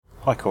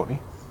Hi, Courtney.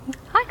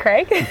 Hi,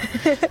 Craig.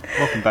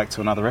 Welcome back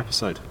to another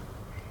episode.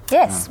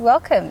 Yes,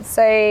 welcome.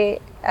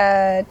 So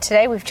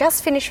today we've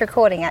just finished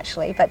recording,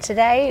 actually, but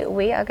today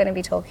we are going to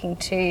be talking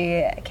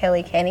to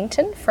Kelly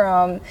Kennington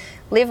from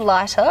Live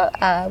Lighter,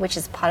 which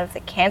is part of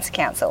the Cancer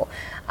Council.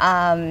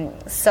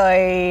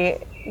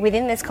 So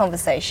within this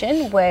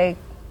conversation, we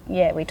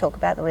talk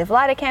about the Live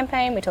Lighter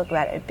campaign, we talk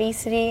about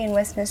obesity in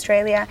Western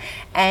Australia,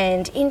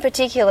 and in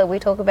particular we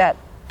talk about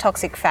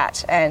toxic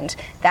fat and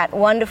that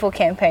wonderful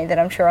campaign that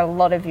I'm sure a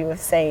lot of you have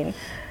seen.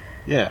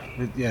 Yeah,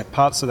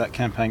 parts of that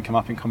campaign come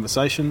up in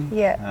conversation,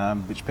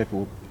 which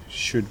people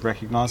should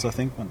recognise, I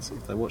think,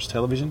 if they watch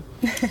television.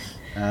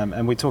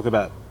 And we talk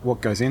about what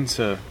goes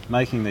into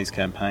making these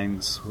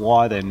campaigns,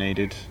 why they're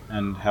needed,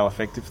 and how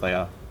effective they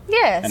are.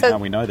 Yeah, and how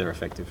we know they're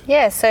effective.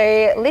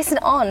 Yeah,'t listen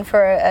on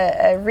for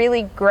a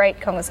really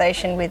great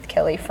conversation with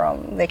Kelly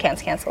from the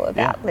Cancer Council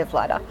about Live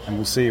Lighter. And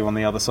we'll see you on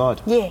the other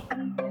side. Yeah.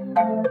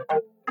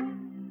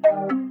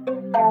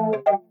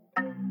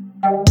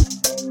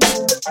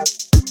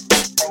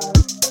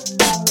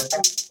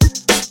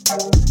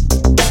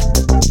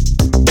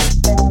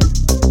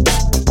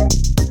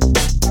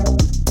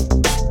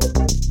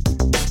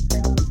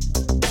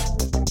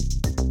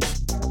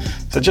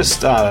 So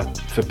just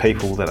for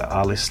people that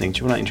are listening, do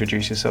you want to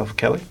introduce yourself,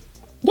 Kelly?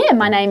 Yeah,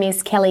 my name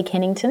is Kelly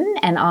Kennington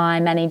and I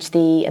manage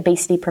the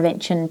obesity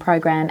prevention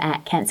program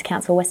at Cancer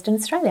Council Western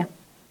Australia.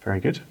 Very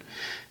good.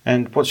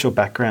 And what's your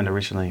background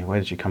originally? Where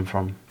did you come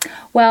from?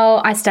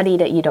 Well, I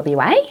studied at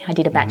UWA. I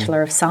did a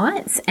Bachelor of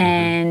Science,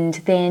 and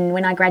then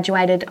when I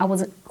graduated, I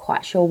wasn't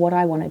quite sure what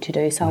I wanted to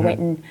do, so I went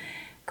and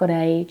got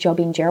a job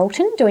in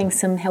Geraldton doing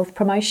some health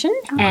promotion,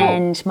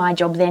 and my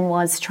job then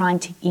was trying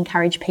to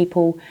encourage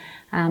people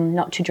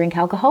not to drink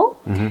alcohol,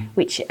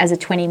 which as a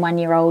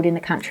 21-year-old in the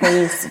country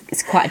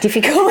is quite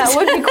difficult. That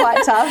would be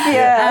quite tough,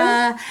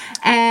 yeah.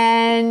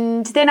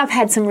 And then I've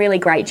had some really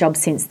great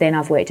jobs since then.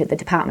 I've worked at the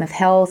Department of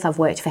Health. I've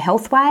worked for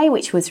Healthway,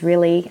 which was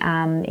really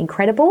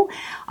incredible.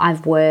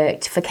 I've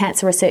worked for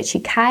Cancer Research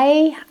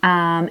UK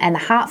and the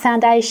Heart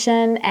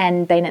Foundation,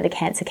 and been at the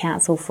Cancer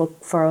Council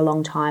for a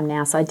long time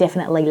now. So I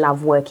definitely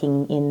love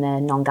working in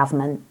the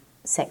non-government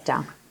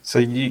sector. So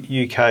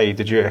UK,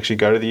 did you actually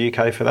go to the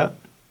UK for that?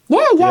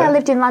 Yeah, I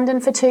lived in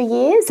London for 2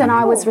 years, and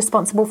I was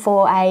responsible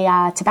for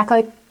a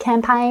tobacco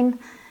campaign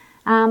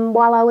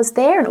while I was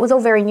there, and it was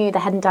all very new. They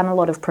hadn't done a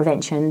lot of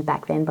prevention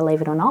back then,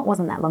 believe it or not. It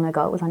wasn't that long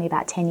ago. It was only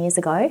about 10 years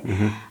ago.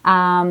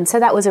 So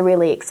that was a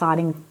really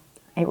exciting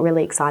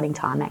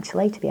time,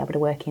 actually, to be able to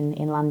work in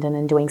London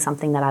and doing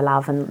something that I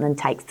love and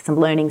take some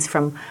learnings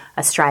from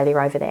Australia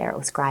over there. It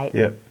was great.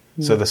 Yeah.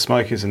 So the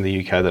smokers in the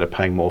UK that are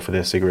paying more for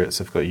their cigarettes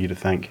have got you to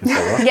thank, is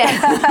that right?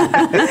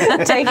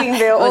 Yeah. Taking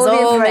all the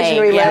information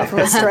we learned from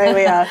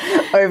Australia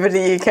over to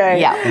the UK.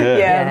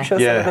 Yeah, I'm sure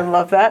some of them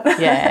love that.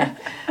 Yeah.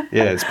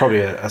 Yeah, it's probably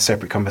a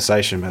separate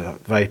conversation,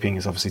 but vaping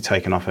is obviously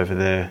taken off over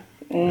there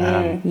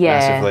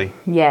massively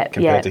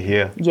compared to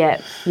here.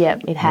 Yeah,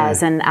 it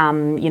has. And,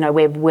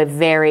 we're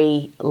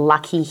very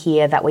lucky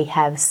here that we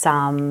have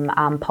some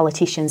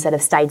politicians that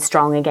have stayed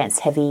strong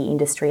against heavy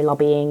industry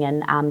lobbying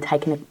and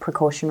taken a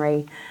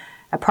precautionary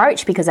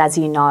approach, because as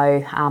you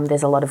know,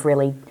 there's a lot of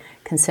really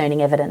concerning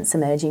evidence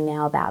emerging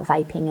now about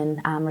vaping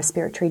and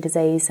respiratory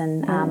disease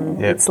and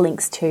its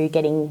links to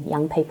getting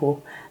young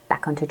people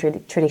back onto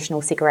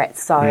traditional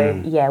cigarettes.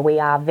 So, we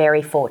are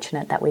very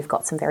fortunate that we've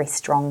got some very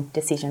strong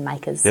decision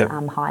makers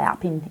high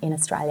up in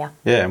Australia.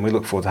 Yeah, and we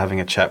look forward to having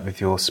a chat with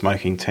your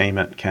smoking team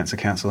at Cancer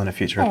Council in a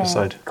future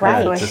episode.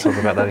 Great. To talk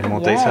about that in more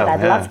detail.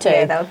 I'd love to.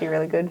 Yeah, that would be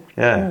really good.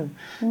 Yeah.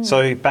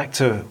 So back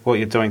to what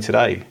you're doing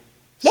today.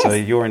 Yes. So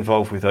you're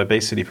involved with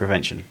obesity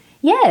prevention.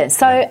 Yeah,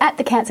 so at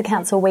the Cancer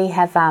Council we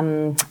have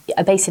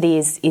obesity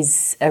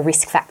is a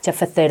risk factor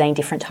for 13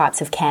 different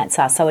types of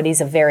cancer, so it is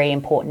a very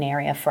important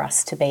area for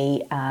us to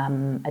be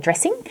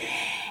addressing.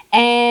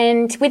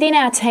 And within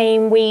our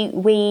team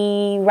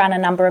we run a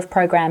number of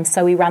programs.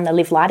 So we run the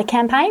Live Lighter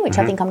campaign, which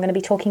I think I'm going to be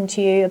talking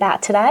to you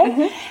about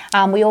today.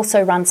 We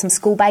also run some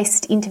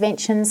school-based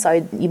interventions,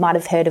 so you might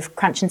have heard of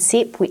Crunch and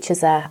Sip, which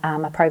is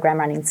a program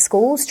run in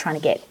schools trying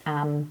to get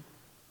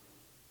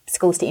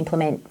schools to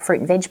implement fruit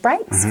and veg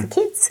breaks for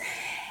kids.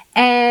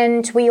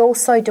 And we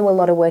also do a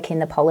lot of work in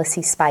the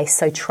policy space,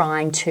 so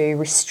trying to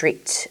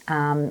restrict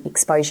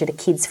exposure to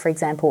kids, for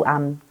example,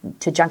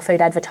 to junk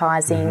food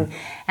advertising,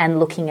 and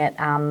looking at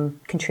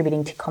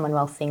contributing to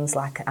Commonwealth things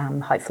like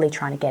hopefully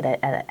trying to get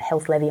a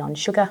health levy on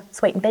sugar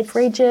sweetened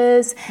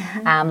beverages,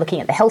 looking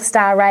at the health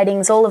star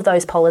ratings, all of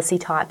those policy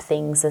type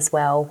things as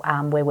well.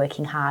 We're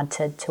working hard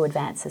to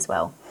advance as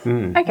well.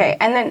 Okay,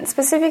 and then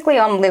specifically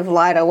on Live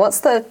Lighter, what's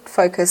the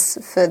focus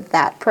for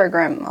that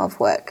program of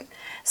work?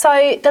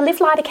 So the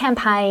Live Lighter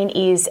campaign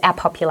is our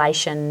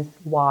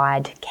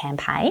population-wide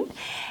campaign,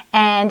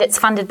 and it's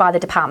funded by the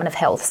Department of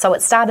Health. So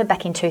it started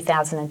back in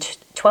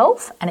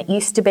 2012, and it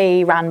used to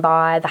be run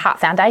by the Heart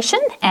Foundation,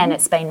 and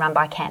it's been run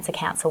by Cancer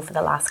Council for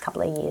the last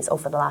couple of years, or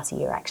for the last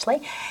year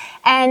actually.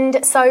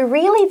 And so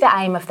really the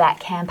aim of that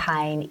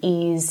campaign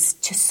is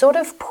to sort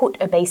of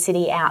put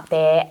obesity out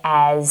there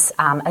as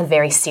a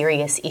very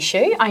serious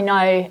issue. I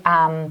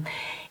know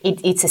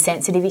it's a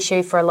sensitive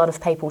issue for a lot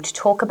of people to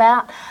talk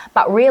about.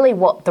 But really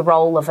what the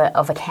role of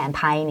a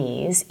campaign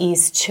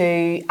is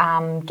to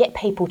get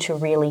people to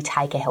really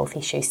take a health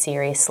issue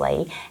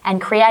seriously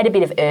and create a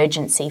bit of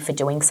urgency for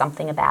doing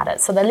something about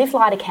it. So the Live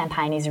Lighter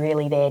campaign is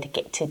really there to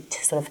get to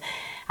sort of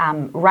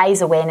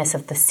raise awareness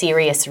of the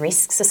serious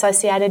risks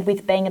associated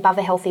with being above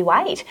a healthy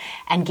weight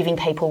and giving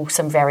people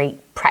some very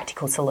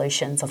practical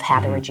solutions of how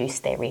to reduce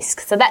their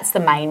risk. So that's the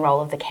main role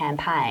of the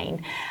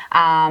campaign.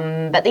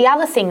 But the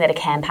other thing that a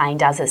campaign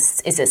does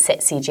is it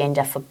sets the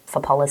agenda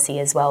for policy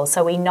as well.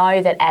 So we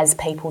know that as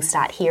people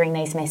start hearing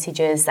these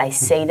messages, they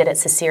see that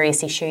it's a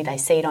serious issue, they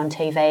see it on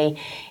TV.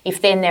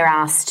 If then they're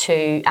asked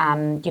to,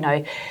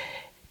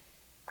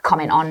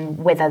 comment on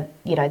whether,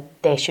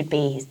 there should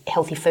be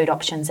healthy food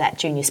options at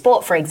junior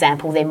sport, for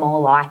example, they're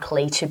more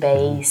likely to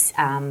be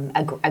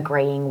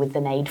agreeing with the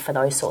need for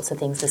those sorts of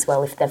things as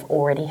well if they've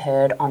already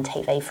heard on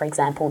TV, for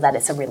example, that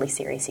it's a really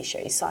serious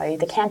issue. So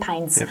the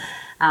campaign's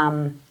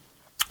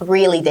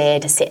really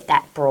there to set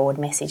that broad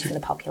message for the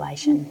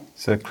population.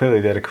 So clearly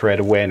there to create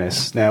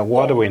awareness. Now,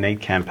 why do we need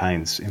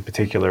campaigns in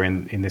particular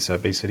in this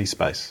obesity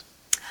space?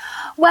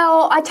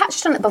 Well, I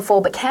touched on it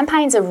before, but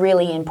campaigns are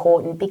really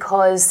important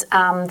because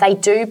they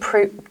do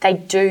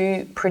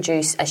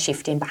produce a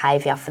shift in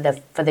behaviour for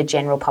the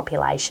general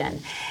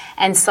population.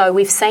 And so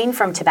we've seen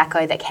from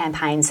tobacco that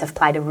campaigns have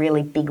played a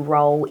really big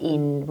role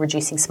in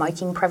reducing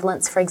smoking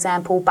prevalence, for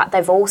example, but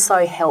they've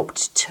also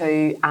helped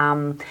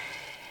to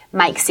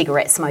make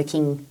cigarette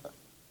smoking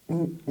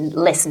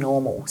less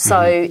normal.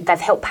 So they've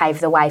helped pave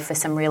the way for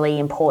some really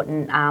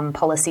important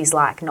policies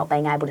like not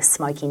being able to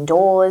smoke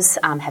indoors,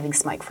 having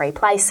smoke-free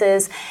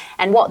places.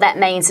 And what that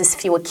means is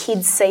fewer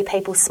kids see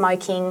people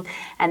smoking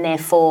and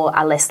therefore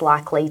are less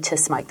likely to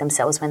smoke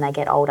themselves when they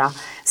get older.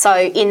 So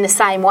in the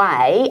same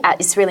way,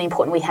 it's really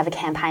important we have a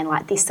campaign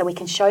like this so we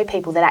can show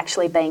people that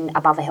actually being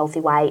above a healthy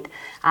weight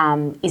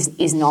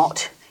is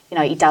not...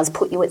 it does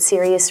put you at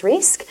serious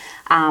risk.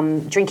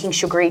 Drinking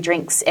sugary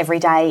drinks every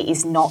day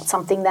is not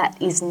something that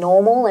is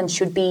normal and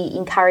should be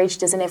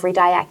encouraged as an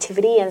everyday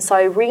activity. And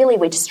so really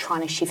we're just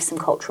trying to shift some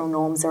cultural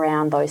norms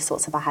around those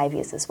sorts of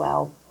behaviours as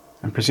well.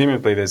 And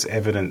presumably there's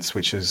evidence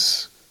which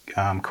has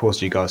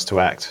caused you guys to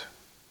act.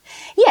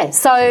 Yeah,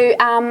 so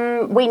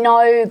we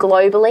know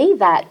globally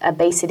that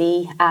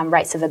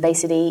rates of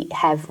obesity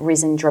have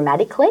risen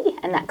dramatically,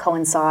 and that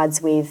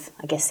coincides with,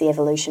 I guess, the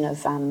evolution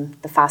of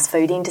the fast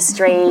food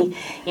industry.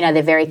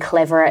 They're very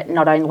clever at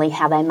not only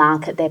how they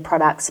market their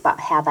products, but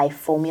how they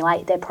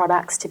formulate their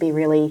products to be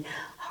really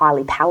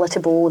highly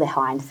palatable. They're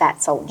high in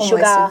fat, salt and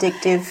sugar. Almost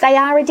addictive. They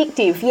are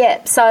addictive,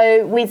 yeah.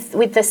 So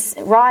with this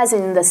rise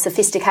in the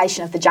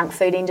sophistication of the junk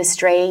food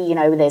industry,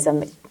 there's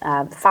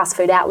fast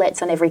food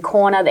outlets on every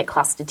corner. They're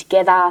clustered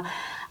together.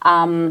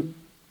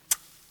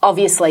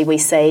 Obviously, we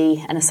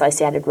see an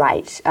associated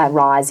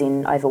rise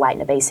in overweight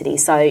and obesity.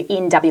 So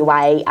in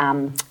WA,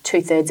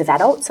 2/3 of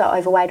adults are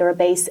overweight or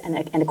obese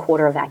and a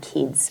quarter of our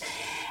kids.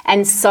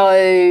 And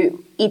so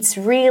it's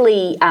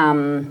really...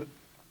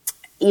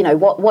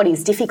 what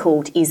is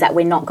difficult is that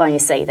we're not going to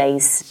see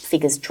these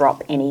figures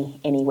drop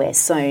anywhere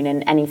soon.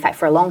 And in fact,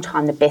 for a long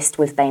time, the best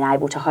we've been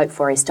able to hope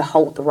for is to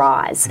halt the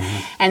rise.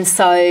 And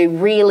so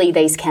really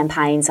these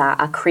campaigns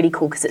are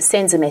critical because it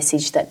sends a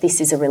message that this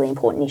is a really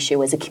important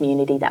issue as a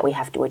community that we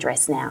have to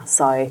address now.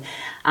 So,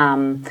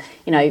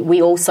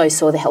 we also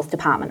saw the Health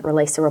Department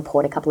release a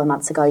report a couple of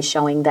months ago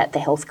showing that the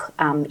health,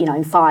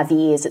 in 5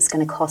 years, it's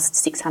going to cost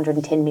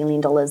 $610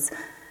 million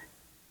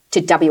to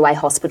WA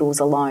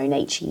hospitals alone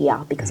each year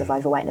because of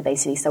overweight and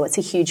obesity. So it's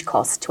a huge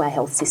cost to our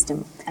health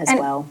system as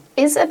well.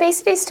 Is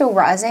obesity still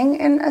rising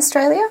in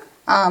Australia?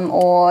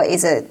 Or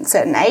is it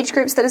certain age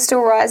groups that are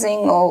still rising,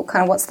 or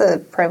kind of what's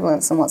the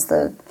prevalence and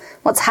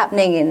what's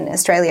happening in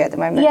Australia at the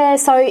moment? Yeah,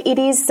 so it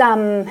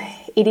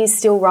is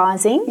still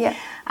rising. Yeah.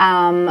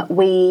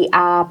 We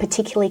are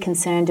particularly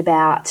concerned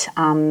about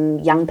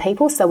young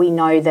people. So we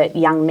know that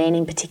young men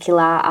in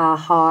particular are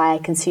high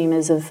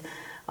consumers of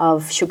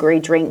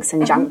sugary drinks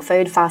and junk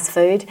food, fast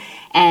food,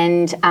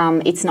 and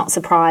it's not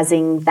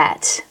surprising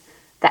that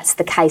that's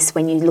the case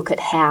when you look at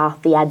how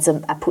the ads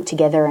are put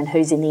together and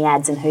who's in the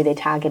ads and who they're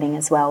targeting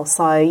as well.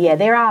 So, yeah,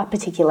 there are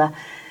particular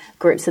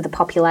groups of the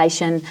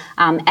population.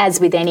 As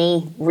with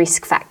any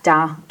risk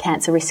factor,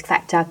 cancer risk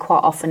factor,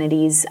 quite often it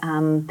is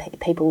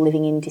people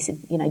living in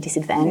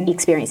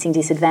experiencing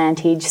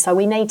disadvantage. So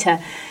we need to,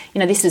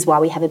 this is why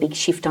we have a big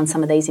shift on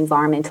some of these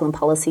environmental and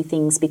policy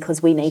things,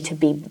 because we need to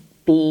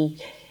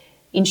be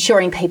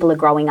ensuring people are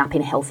growing up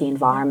in a healthy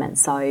environment.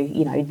 So,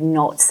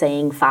 not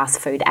seeing fast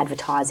food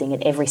advertising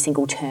at every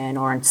single turn,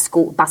 or on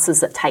school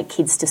buses that take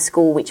kids to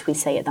school, which we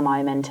see at the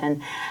moment.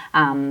 And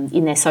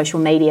in their social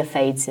media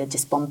feeds, they're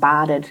just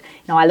bombarded.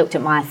 I looked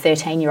at my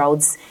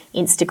 13-year-old's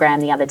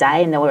Instagram the other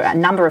day, and there were a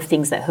number of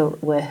things that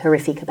were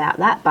horrific about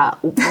that. But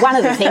one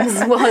of the things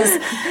was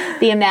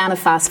the amount of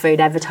fast food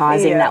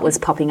advertising that was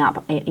popping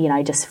up,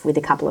 just with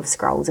a couple of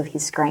scrolls of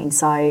his screen.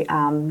 So,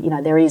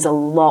 there is a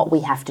lot we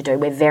have to do.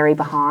 We're very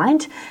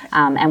behind.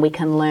 And we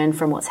can learn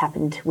from what's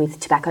happened with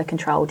tobacco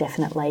control,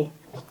 definitely.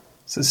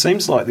 So it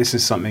seems like this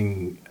is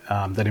something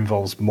that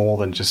involves more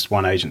than just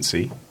one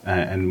agency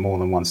and more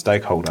than one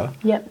stakeholder.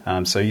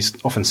 Yep. So you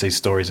often see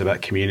stories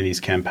about communities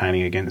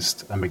campaigning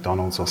against a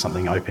McDonald's or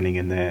something opening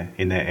in their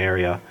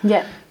area.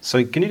 Yep.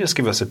 So can you just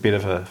give us a bit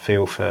of a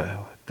feel for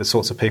the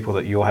sorts of people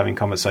that you're having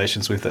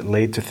conversations with that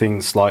lead to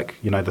things like,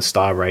 the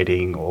star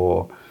rating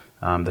or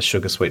the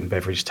sugar sweetened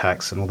beverage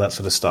tax and all that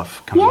sort of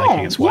stuff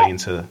making its way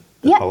into the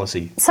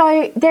policy?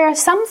 So there are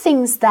some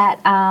things that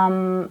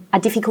are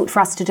difficult for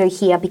us to do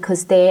here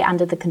because they're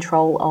under the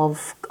control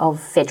of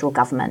federal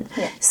government.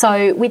 Yeah.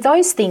 So with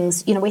those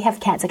things, we have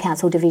Cancer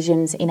Council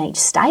divisions in each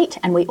state,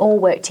 and we all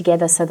work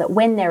together so that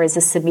when there is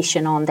a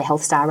submission on the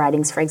health star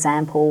ratings, for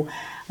example,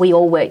 we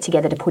all work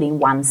together to put in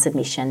one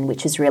submission,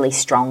 which is really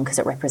strong because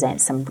it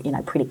represents some,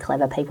 pretty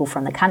clever people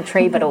from the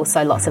country, but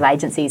also lots of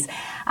agencies.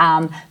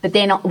 But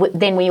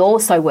then we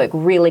also work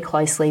really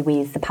closely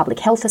with the Public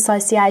Health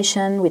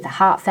Association, with the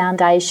Heart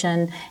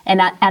Foundation,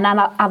 and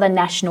other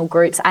national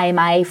groups,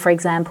 AMA, for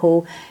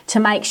example, to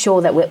make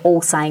sure that we're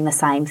all saying the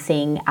same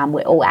thing.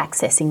 We're all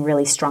accessing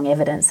really strong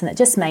evidence, and it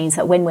just means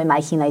that when we're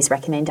making these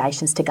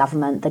recommendations to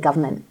government, the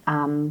government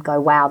go,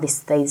 wow,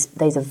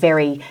 these are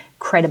very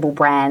credible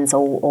brands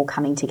all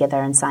coming together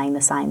and saying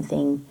the same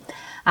thing.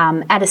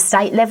 At a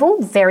state level,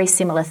 very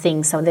similar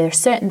things. So there are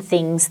certain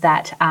things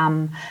that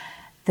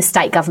the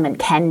state government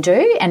can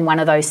do, and one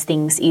of those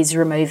things is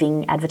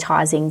removing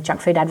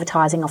junk food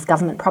advertising off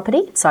government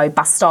property. So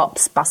bus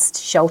stops, bus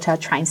shelter,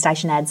 train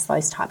station ads,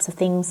 those types of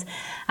things.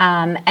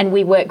 And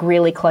we work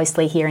really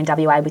closely here in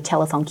WA with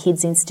Telethon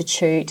Kids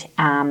Institute,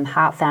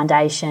 Heart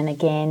Foundation,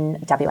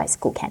 again, WA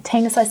School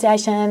Canteen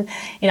Association,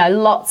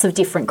 lots of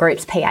different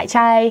groups,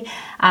 PHA,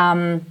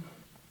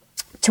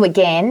 to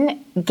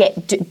again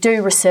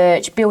do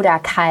research, build our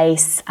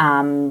case,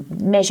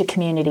 measure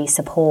community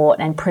support,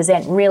 and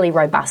present really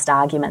robust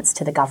arguments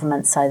to the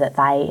government so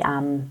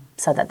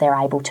that they're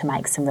able to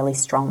make some really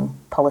strong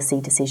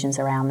policy decisions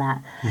around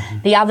that.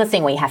 Mm-hmm. The other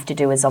thing we have to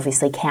do is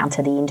obviously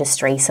counter the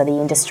industry. So the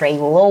industry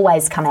will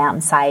always come out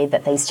and say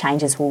that these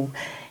changes will,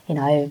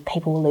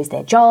 people will lose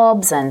their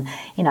jobs and,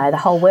 the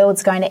whole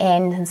world's going to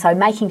end. And so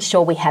making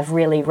sure we have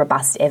really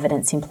robust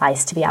evidence in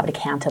place to be able to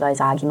counter those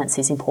arguments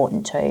is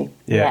important too.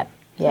 Yeah.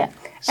 Yeah.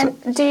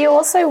 And do you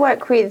also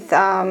work with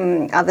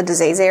other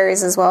disease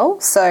areas as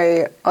well?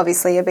 So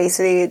obviously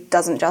obesity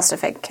doesn't just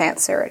affect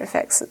cancer, it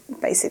affects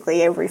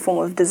basically every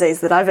form of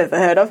disease that I've ever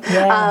heard of.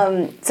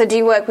 Yeah. So do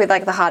you work with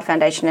like the Heart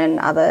Foundation and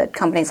other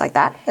companies like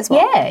that as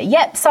well?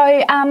 Yeah. So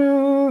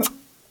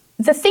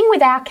the thing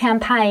with our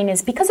campaign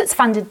is because it's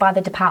funded by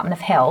the Department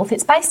of Health,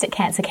 it's based at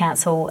Cancer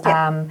Council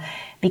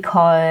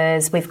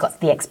because we've got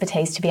the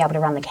expertise to be able to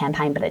run the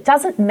campaign, but it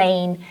doesn't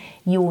mean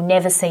you'll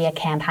never see a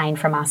campaign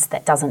from us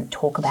that doesn't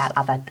talk about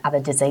other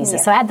diseases.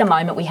 Yeah. So at the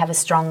moment we have a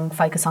strong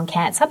focus on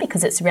cancer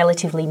because it's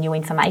relatively new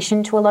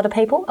information to a lot of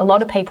people. A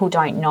lot of people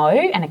don't know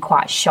and are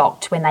quite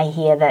shocked when they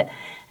hear that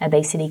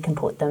obesity can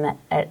put them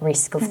at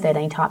risk of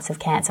 13 types of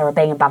cancer or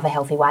being above a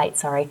healthy weight,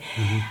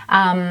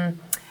 Mm-hmm.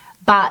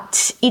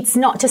 But it's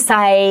not to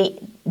say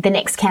the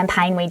next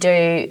campaign we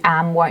do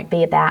won't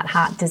be about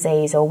heart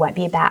disease or won't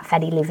be about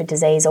fatty liver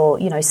disease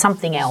or,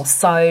 something else.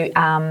 So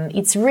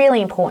it's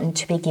really important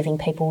to be giving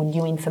people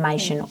new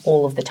information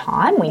all of the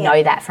time. We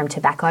know that from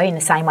tobacco in the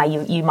same way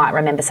you might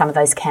remember some of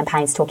those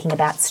campaigns talking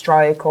about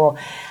stroke or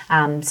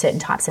certain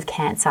types of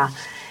cancer.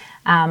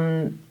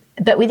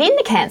 But within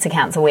the Cancer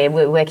Council, we're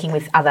working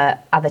with other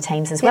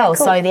teams as well.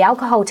 Cool. So the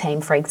alcohol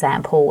team, for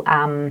example,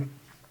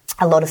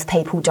 a lot of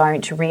people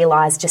don't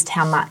realise just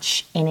how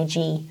much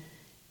energy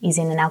is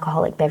in an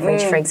alcoholic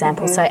beverage, for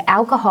example. Mm-hmm. So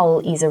alcohol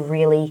is a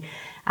really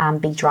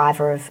big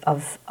driver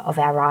of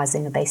our rise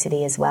in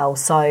obesity as well.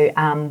 So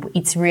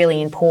it's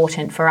really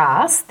important for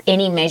us.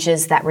 Any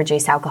measures that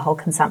reduce alcohol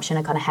consumption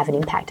are going to have an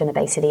impact on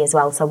obesity as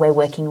well. So we're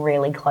working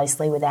really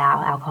closely with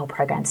our alcohol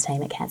programs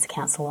team at Cancer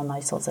Council on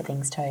those sorts of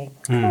things too.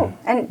 Cool.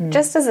 And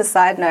just as a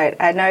side note,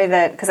 I know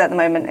that because at the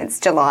moment it's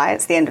July,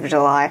 it's the end of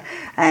July,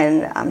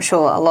 and I'm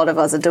sure a lot of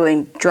us are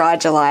doing dry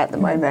July at the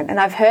moment. And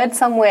I've heard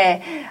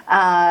somewhere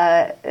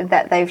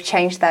that they've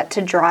changed that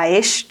to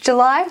dryish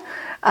July.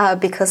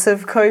 Because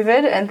of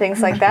COVID and things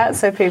like that,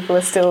 so people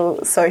are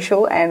still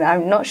social, and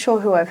I'm not sure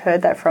who I've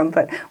heard that from,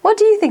 but what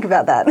do you think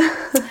about that?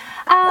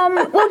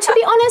 Well, to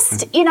be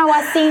honest,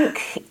 I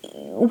think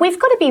we've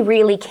got to be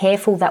really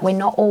careful that we're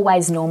not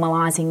always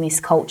normalising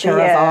this culture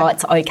of,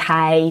 it's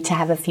okay to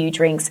have a few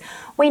drinks.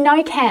 We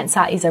know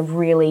cancer is a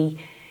really,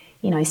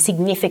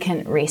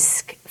 significant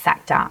risk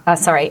factor.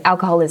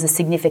 Alcohol is a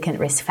significant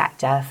risk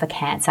factor for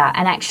cancer,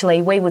 and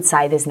actually we would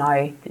say there's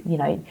no,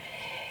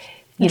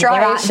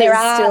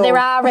 there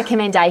are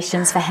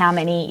recommendations for how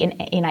many in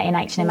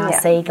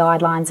NHMRC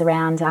guidelines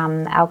around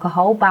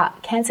alcohol, but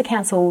Cancer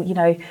Council,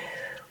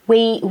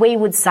 we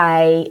would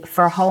say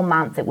for a whole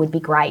month it would be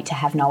great to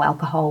have no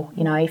alcohol.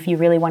 If you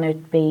really want to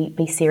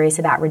be serious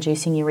about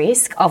reducing your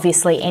risk,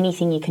 obviously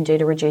anything you can do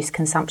to reduce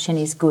consumption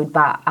is good,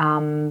 but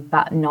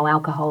no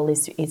alcohol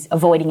is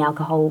avoiding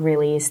alcohol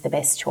really is the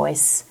best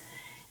choice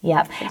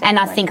Yeah, and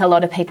I think a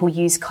lot of people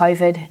use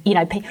COVID. You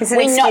know,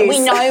 we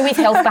know with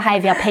health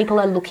behaviour, people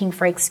are looking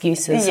for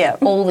excuses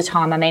all the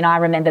time. I mean, I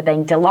remember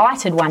being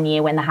delighted one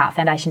year when the Heart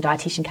Foundation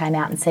dietitian came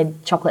out and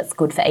said chocolate's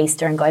good for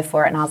Easter and go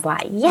for it, and I was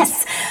like,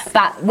 yes.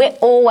 But we're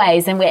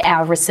always, and we're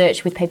our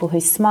research with people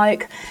who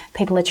smoke,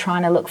 people are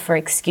trying to look for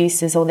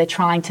excuses, or they're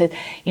trying to,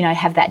 you know,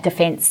 have that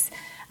defence.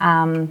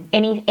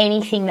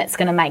 Anything that's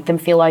going to make them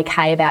feel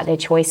okay about their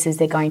choices,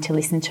 they're going to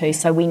listen to.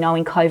 So we know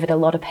in COVID a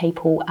lot of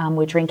people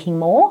were drinking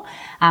more.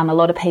 A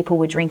lot of people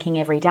were drinking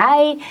every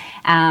day.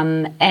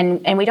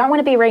 And we don't want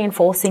to be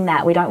reinforcing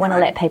that. We don't want to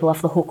let people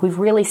off the hook. We've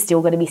really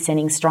still got to be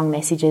sending strong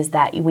messages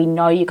that we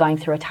know you're going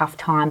through a tough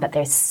time, but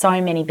there's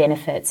so many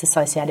benefits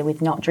associated with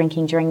not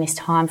drinking during this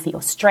time for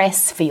your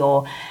stress, for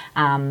your,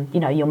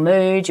 your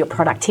mood, your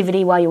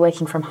productivity while you're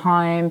working from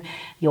home,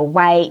 your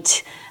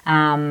weight,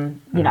 So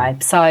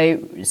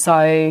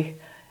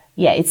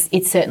yeah,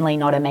 it's certainly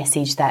not a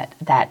message that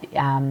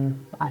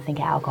I think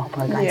our alcohol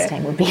programs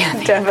team would be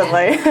having.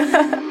 Definitely.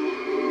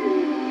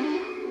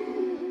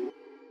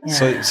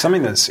 So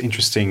something that's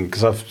interesting,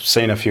 because I've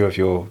seen a few of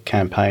your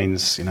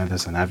campaigns, you know,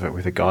 there's an advert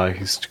with a guy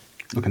who's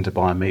looking to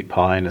buy a meat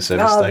pie in a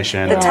service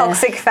station. The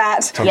toxic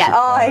fat.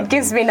 It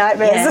gives me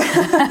nightmares.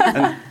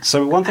 And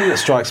so one thing that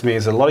strikes me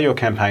is a lot of your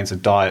campaigns are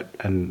diet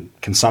and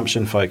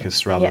consumption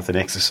focused rather than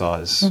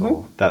exercise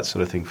or that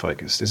sort of thing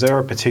focused. Is there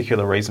a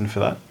particular reason for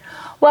that?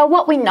 Well,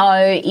 what we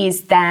know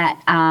is that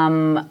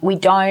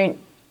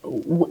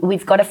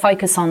we've got to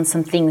focus on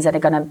some things that are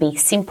going to be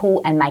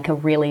simple and make a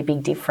really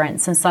big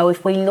difference. And so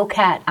if we look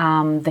at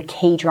the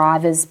key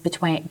drivers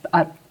between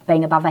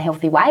being above a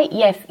healthy weight,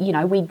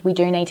 we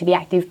do need to be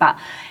active, but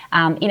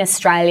in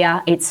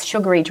Australia it's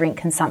sugary drink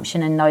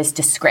consumption and those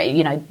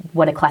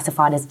what are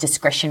classified as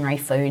discretionary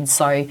foods,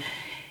 so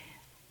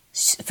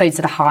foods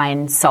that are high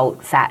in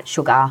salt, fat,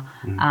 sugar,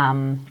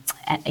 and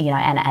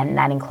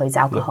that includes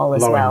alcohol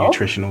as well. Low in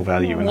nutritional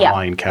value and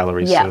high in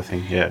calories sort of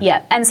thing.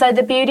 Yeah. And so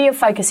the beauty of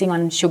focusing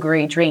on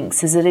sugary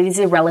drinks is that it is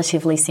a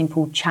relatively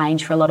simple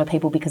change for a lot of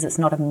people because it's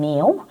not a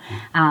meal.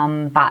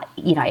 But,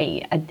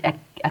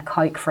 a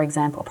Coke, for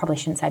example, I probably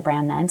shouldn't say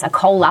brand names, a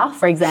cola,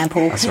 for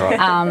example, that's right.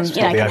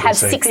 Can have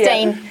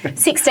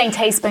 16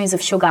 teaspoons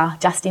of sugar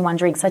just in one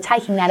drink. So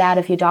taking that out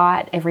of your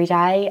diet every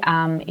day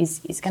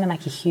is going to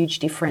make a huge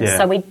difference. Yeah.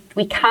 So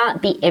we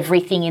can't be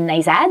everything in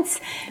these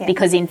ads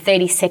because in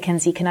 30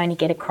 seconds you can only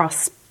get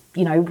across,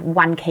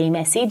 one key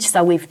message.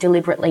 So we've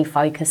deliberately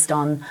focused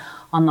on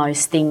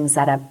those things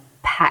that are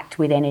packed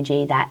with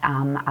energy that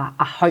are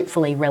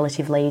hopefully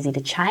relatively easy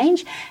to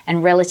change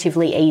and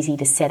relatively easy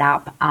to set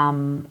up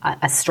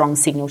a strong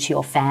signal to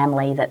your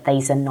family that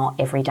these are not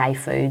everyday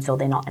foods or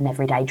they're not an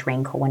everyday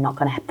drink, or we're not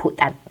going to put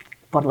that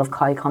bottle of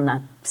Coke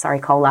cola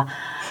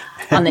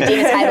on the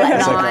dinner table at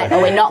night, or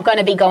we're not going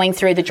to be going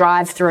through the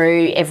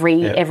drive-through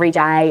every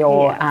day,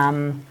 or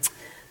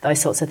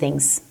those sorts of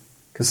things.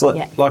 Because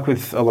like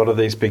with a lot of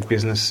these big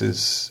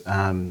businesses,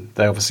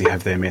 they obviously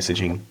have their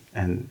messaging,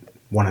 and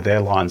one of their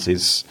lines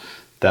is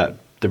that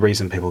the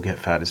reason people get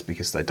fat is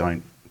because they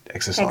don't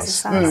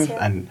exercise.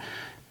 And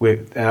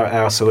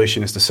our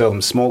solution is to sell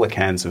them smaller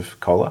cans of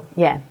cola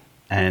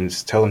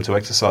and tell them to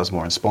exercise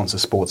more and sponsor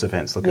sports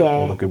events. Look at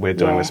all the good we're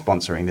doing. We're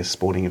sponsoring this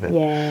sporting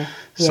event.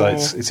 So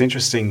it's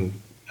interesting.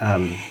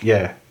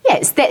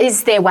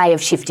 It's their way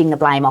of shifting the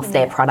blame off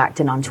their product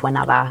and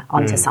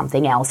onto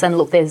something else. And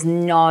look, there's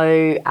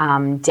no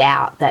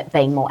doubt that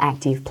being more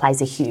active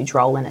plays a huge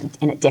role in it,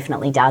 and it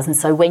definitely does. And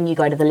so when you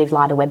go to the Live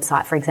Lighter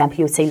website, for example,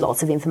 you'll see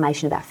lots of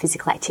information about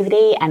physical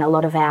activity, and a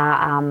lot of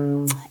our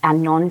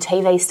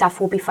non-TV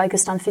stuff will be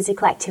focused on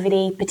physical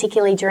activity,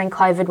 particularly during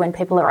COVID when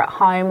people are at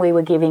home. We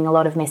were giving a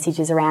lot of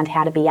messages around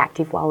how to be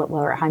active while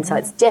we're at home. So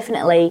it's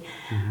definitely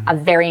a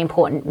very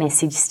important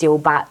message still,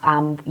 but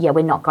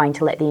we're not going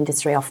to let the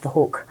industry off the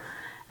hook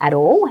at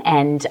all.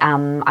 And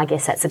I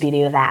guess that's the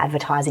beauty of our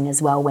advertising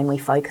as well when we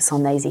focus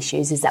on these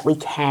issues, is that we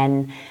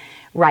can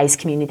raise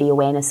community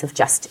awareness of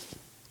just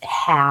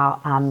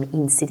how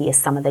insidious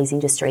some of these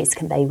industries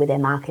can be with their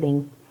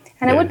marketing.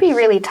 And it would be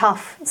really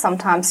tough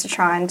sometimes to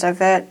try and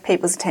divert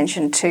people's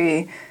attention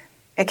to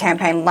a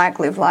campaign like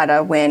Live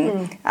Lighter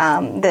when,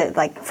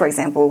 for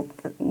example,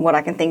 what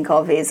I can think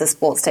of is a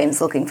sports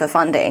team's looking for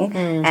funding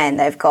and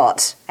they've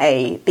got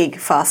a big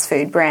fast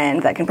food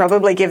brand that can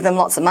probably give them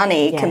lots of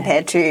money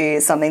compared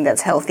to something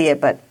that's healthier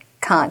but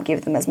can't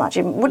give them as much.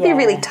 It would be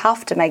really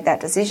tough to make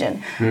that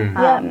decision.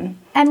 And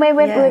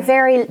we're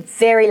very,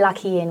 very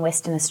lucky in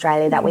Western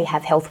Australia that we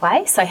have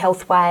Healthway. So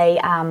Healthway,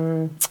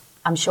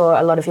 I'm sure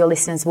a lot of your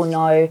listeners will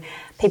know,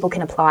 people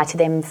can apply to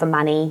them for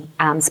money.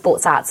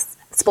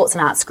 Sports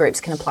and arts groups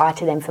can apply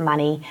to them for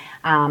money,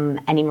 and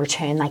in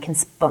return they can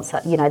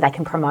sponsor, they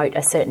can promote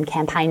a certain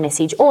campaign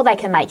message, or they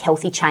can make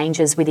healthy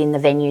changes within the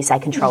venues they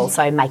control,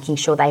 so making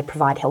sure they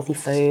provide healthy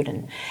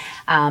food.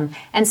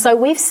 And so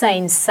we've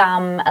seen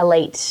some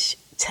elite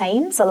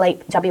teams,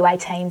 elite WA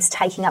teams,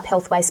 taking up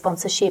Healthway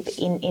sponsorship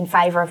in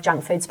favour of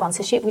junk food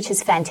sponsorship, which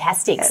is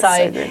fantastic.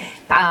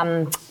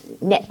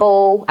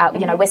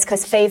 Netball, West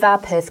Coast Fever,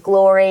 Perth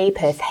Glory,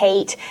 Perth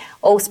Heat,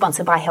 all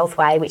sponsored by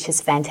Healthway, which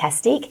is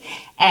fantastic.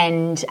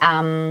 And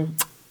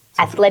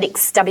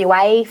Athletics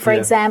WA, for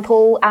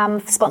example,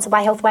 sponsored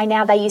by Healthway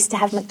now. They used to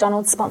have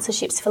McDonald's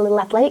sponsorships for little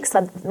athletics.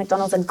 So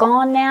McDonald's are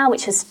gone now,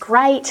 which is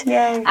great.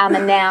 Yay.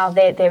 And now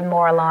they're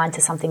more aligned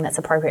to something that's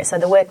appropriate. So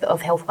the work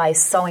of Healthway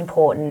is so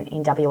important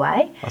in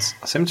WA. I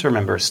seem to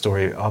remember a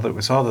story. It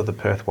was either the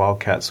Perth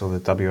Wildcats or the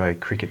WA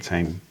cricket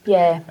team.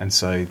 Yeah. And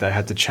so they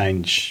had to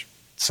change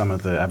some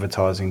of the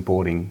advertising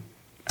boarding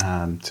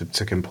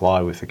to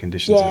comply with the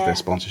conditions of their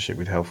sponsorship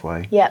with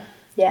Healthway. Yep.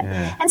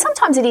 Yeah, and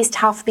sometimes it is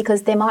tough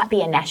because there might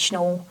be a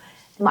national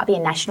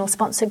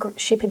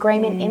sponsorship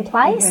agreement in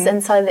place,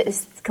 and so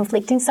it's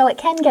conflicting. So it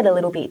can get a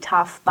little bit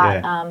tough.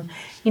 But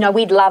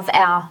we'd love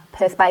our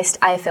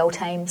Perth-based AFL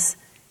teams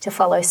to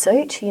follow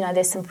suit.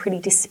 There's some pretty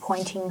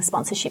disappointing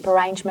sponsorship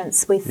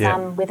arrangements with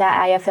our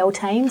AFL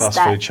teams. Fast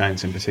food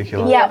chains in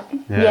particular.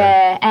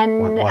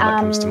 And one that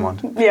comes to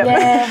mind.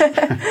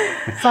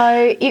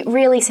 So it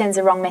really sends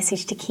a wrong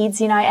message to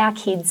kids. Our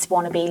kids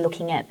want to be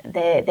looking at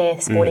their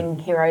sporting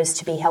heroes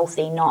to be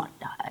healthy, not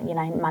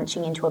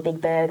munching into a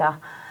big burger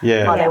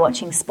while they're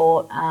watching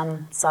sport.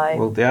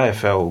 Well, the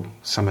AFL,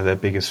 some of their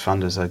biggest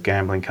funders are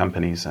gambling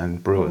companies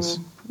and brewers.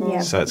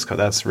 So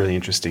that's really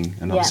interesting,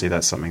 and obviously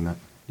that's something that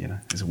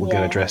will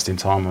get addressed in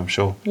time, I'm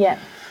sure. Yeah.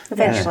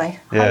 Eventually.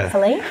 Yeah.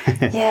 Hopefully.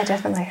 Yeah,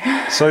 definitely.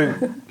 So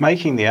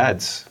making the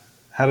ads,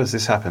 how does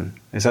this happen?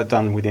 Is that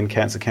done within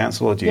Cancer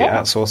Council, or do you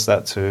outsource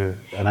that to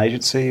an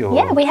agency? Or?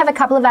 Yeah, we have a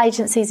couple of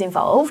agencies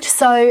involved.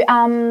 So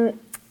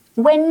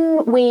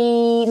when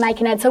we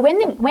make an ad, so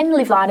when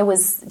Live Lighter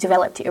was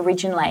developed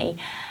originally,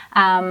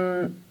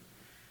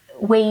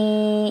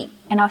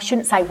 and I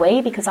shouldn't say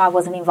we because I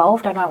wasn't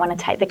involved, I don't want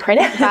to take the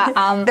credit,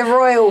 but the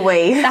royal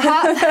we. The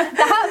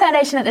Heart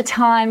Foundation at the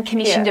time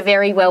commissioned a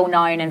very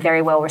well-known and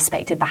very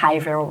well-respected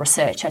behavioural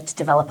researcher to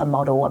develop a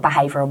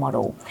behavioural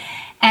model.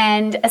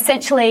 And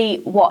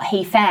essentially what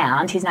he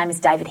found, his name is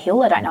David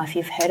Hill. I don't know if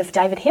you've heard of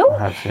David Hill.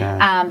 I have,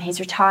 yeah. He's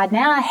retired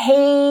now.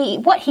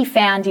 What he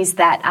found is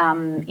that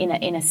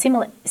in a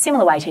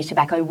similar way to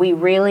tobacco, we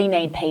really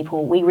need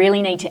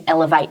to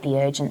elevate the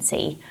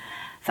urgency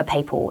for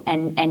people.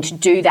 And to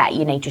do that,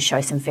 you need to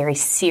show some very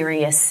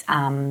serious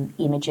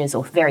images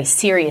or very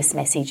serious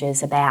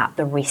messages about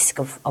the risk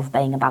of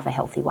being above a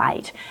healthy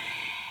weight,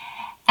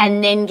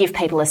 and then give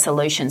people a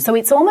solution. So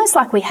it's almost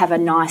like we have a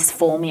nice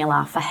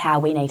formula for how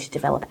we need to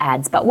develop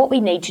ads. But what we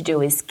need to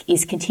do is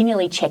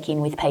continually check in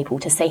with people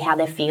to see how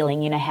they're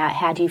feeling.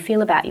 How do you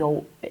feel about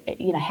your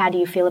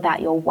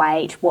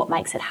weight? What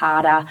makes it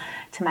harder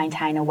to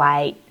maintain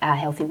a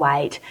healthy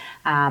weight?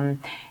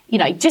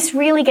 Just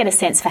really get a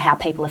sense for how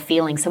people are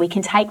feeling, so we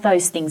can take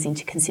those things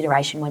into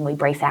consideration when we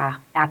brief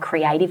our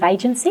creative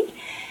agency.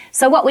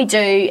 So what we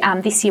do,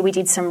 this year we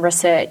did some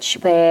research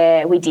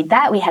where we did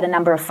that. We had a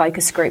number of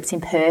focus groups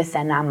in Perth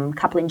and a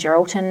couple in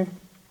Geraldton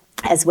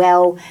as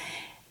well,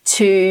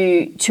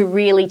 to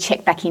really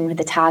check back in with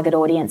the target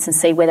audience and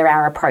see whether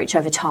our approach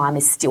over time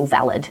is still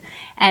valid.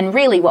 And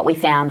really what we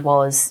found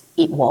was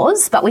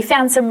but we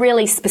found some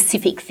really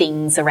specific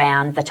things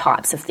around the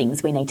types of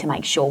things we need to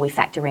make sure we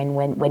factor in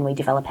when we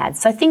develop ads.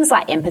 So things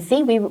like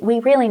empathy, we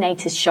really need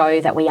to show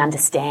that we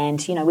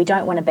understand. We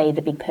don't want to be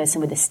the big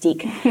person with a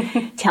stick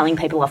telling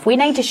people off. We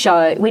need to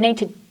show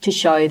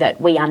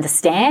that we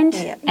understand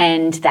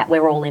and that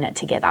we're all in it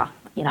together.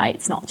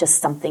 It's not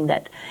just something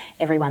that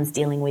everyone's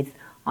dealing with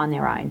on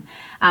their own.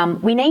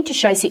 We need to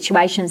show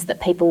situations that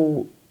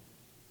people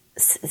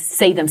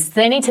see them.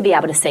 They need to be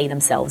able to see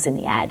themselves in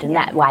the ad, and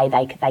that way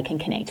they can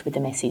connect with the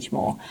message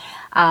more.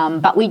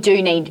 But we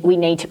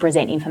need to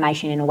present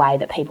information in a way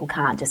that people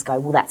can't just go,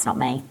 well, that's not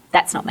me.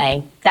 That's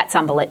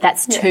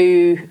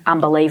too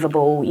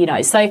unbelievable.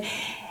 So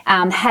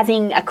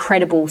having a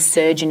credible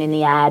surgeon in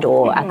the ad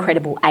or a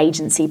credible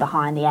agency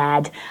behind the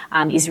ad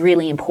is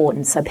really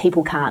important, so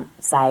people can't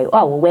say,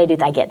 oh, well, where did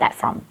they get that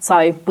from? So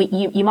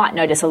you might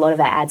notice a lot of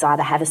our ads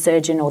either have a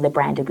surgeon or they're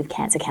branded with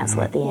Cancer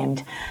Council at the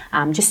end,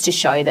 just to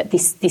show that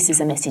this is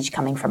a message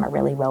coming from a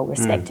really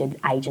well-respected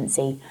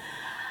agency.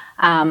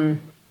 And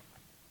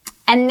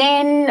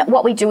then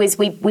what we do is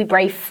we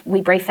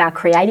brief our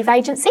creative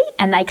agency,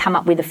 and they come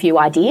up with a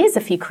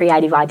few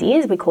creative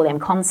ideas. We call them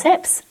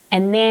concepts,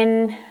 and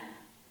then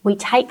we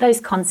take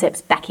those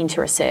concepts back into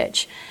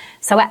research.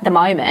 So at the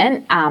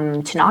moment,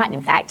 tonight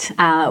in fact,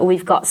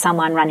 we've got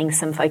someone running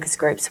some focus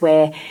groups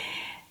where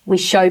we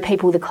show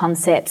people the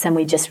concepts and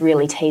we just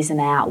really tease them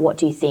out. What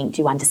do you think?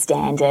 Do you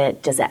understand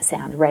it? Does that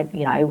sound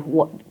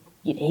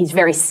he's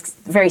very,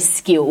 very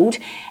skilled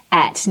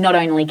at not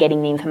only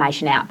getting the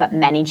information out, but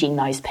managing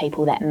those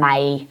people that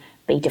may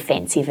be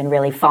defensive and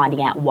really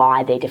finding out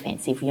why they're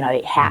defensive.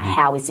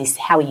 How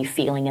are you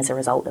feeling as a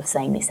result of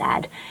seeing this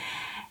ad?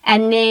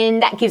 And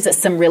then that gives us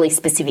some really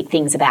specific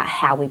things about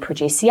how we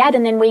produce the ad,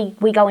 and then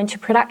we go into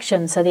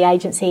production. So the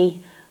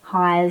agency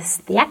hires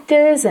the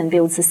actors and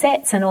builds the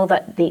sets and all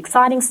the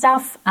exciting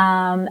stuff.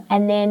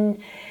 And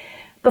then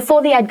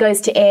Before the ad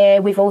goes to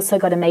air, we've also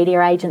got a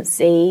media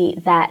agency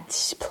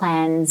that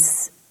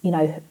plans,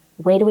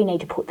 where do we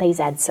need to put these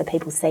ads so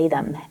people see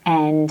them?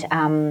 And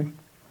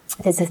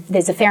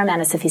there's a fair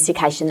amount of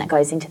sophistication that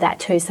goes into that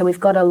too. So we've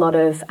got a lot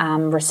of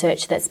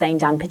research that's been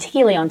done,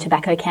 particularly on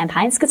tobacco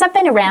campaigns, because they've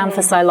been around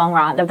for so long,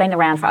 right? They've been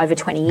around for over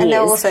 20 years. And they're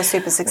also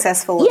super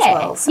successful as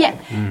well. So.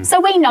 Yeah. So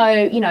we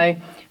know,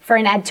 for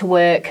an ad to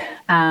work,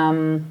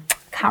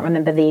 can't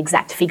remember the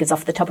exact figures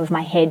off the top of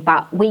my head,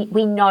 but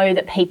we know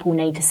that people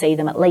need to see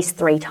them at least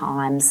 3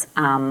 times.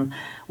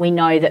 We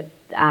know that,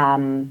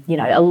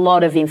 a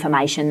lot of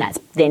information that's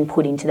then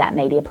put into that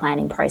media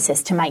planning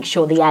process to make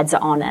sure the ads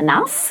are on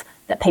enough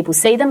that people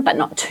see them, but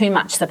not too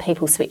much so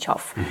people switch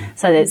off.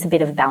 So there's a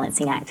bit of a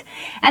balancing act.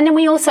 And then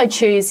we also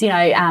choose,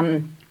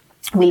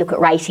 we look at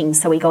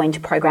ratings, so we go into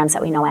programs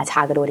that we know our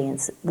target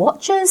audience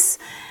watches.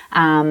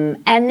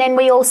 And then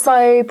we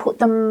also put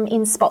them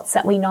in spots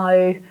that we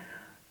know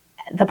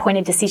the point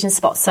of decision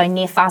spots, so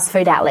near fast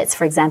food outlets,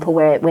 for example,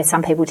 where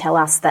some people tell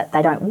us that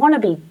they don't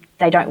want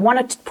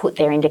to put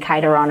their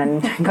indicator on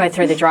and go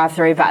through the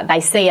drive-through, but they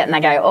see it and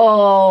they go,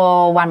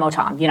 oh, one more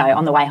time,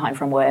 on the way home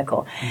from work.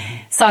 Or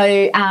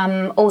so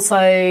also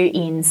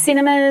in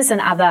cinemas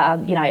and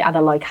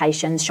other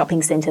locations,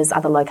 shopping centres,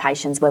 other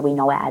locations where we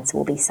know our ads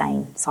will be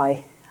seen.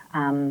 So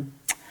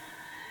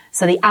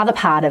so the other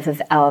part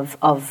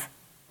of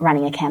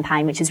running a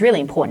campaign, which is really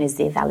important, is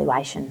the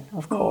evaluation,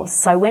 of course.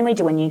 So when we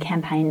do a new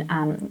campaign,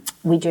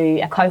 we do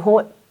a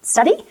cohort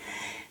study.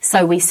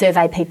 So we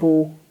survey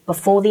people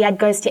before the ad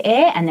goes to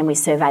air, and then we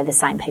survey the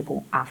same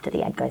people after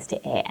the ad goes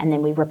to air, and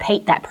then we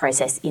repeat that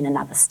process in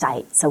another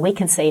state. So we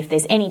can see if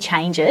there's any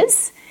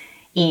changes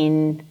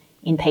in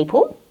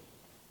people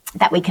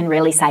that we can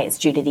really say it's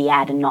due to the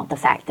ad and not the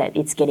fact that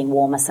it's getting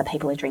warmer so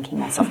people are drinking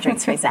more soft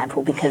drinks, for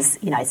example, because,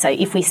 so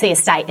if we see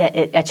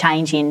a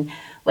change in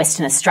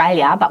Western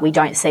Australia, but we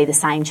don't see the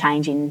same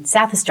change in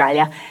South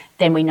Australia,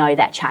 then we know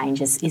that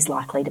change is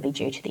likely to be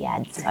due to the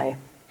ad. So,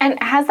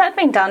 and has that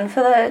been done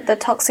for the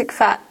toxic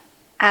fat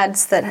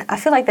ads that I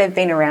feel like they've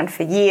been around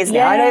for years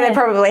now? I know they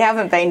probably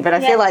haven't been, but I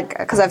feel like,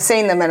 because I've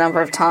seen them a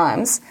number of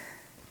times.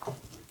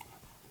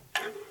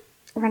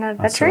 Run out of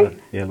battery?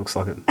 Yeah, looks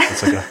like it.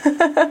 It's okay.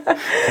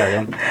 Carry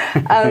on.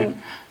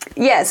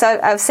 So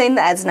I've seen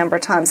the ads a number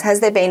of times. Has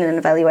there been an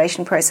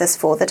evaluation process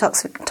for the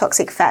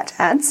toxic fat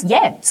ads?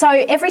 Yeah. So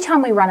every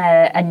time we run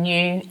a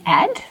new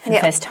ad for the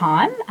first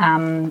time,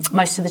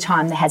 most of the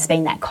time there has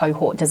been that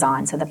cohort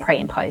design, so the pre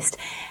and post.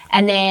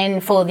 And then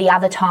for the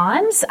other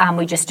times,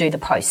 we just do the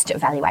post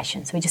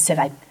evaluation. So we just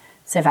survey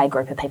a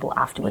group of people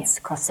afterwards,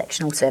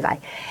 cross-sectional survey.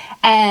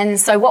 And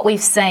so what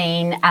we've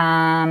seen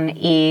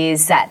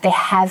is that there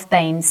have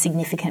been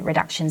significant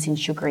reductions in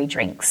sugary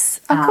drinks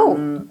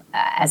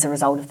as a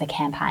result of the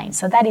campaign.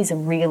 So that is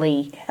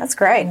that's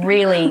great,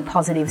 really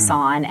positive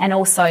sign, and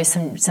also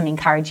some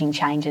encouraging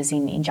changes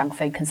in junk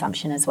food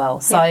consumption as well.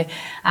 So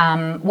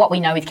what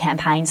we know with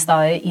campaigns,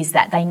 though, is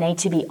that they need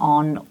to be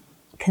on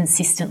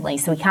consistently,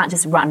 so we can't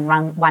just run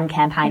one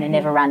campaign and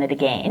never run it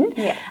again.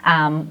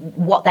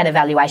 What that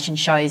evaluation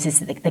shows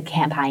is that the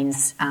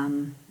campaign's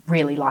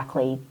really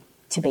likely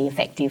to be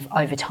effective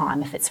over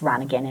time if it's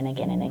run again and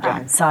again and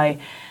again. So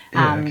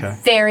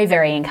very,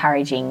 very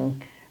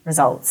encouraging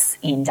results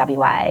in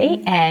WA.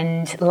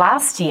 And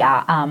last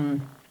year,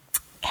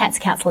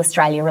 Cancer Council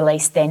Australia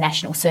released their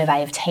national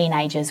survey of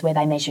teenagers where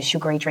they measure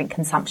sugary drink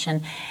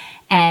consumption.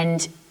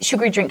 And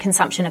sugary drink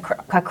consumption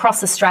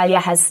across Australia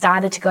has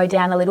started to go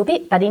down a little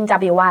bit, but in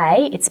WA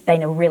it's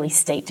been a really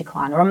steep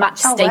decline, or a much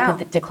steeper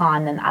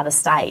decline than other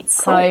states.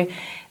 So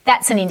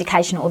that's an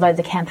indication, although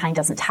the campaign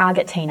doesn't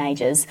target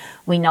teenagers,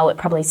 we know it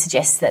probably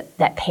suggests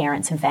that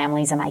parents and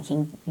families are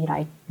making,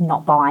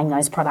 not buying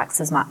those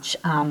products as much.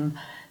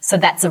 So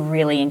that's a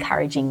really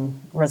encouraging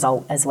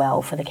result as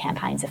well for the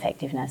campaign's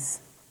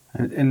effectiveness.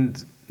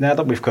 And now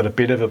that we've got a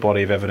bit of a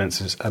body of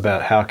evidence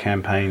about how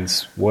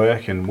campaigns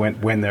work and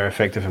when they're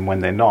effective and when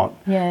they're not,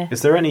 are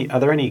there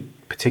any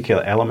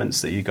particular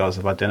elements that you guys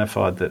have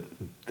identified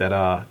that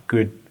are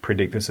good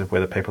predictors of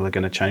whether people are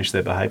going to change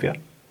their behaviour?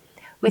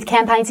 With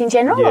campaigns in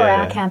general or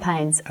our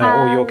campaigns?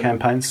 Or your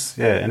campaigns,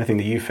 anything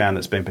that you found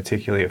that's been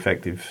particularly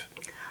effective?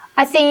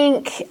 I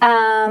think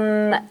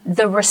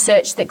the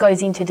research that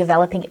goes into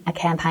developing a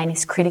campaign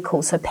is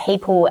critical. So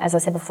people, as I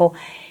said before,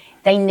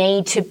 they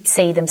need to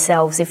see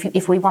themselves.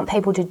 If we want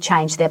people to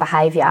change their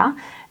behaviour,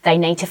 they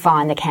need to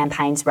find the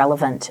campaigns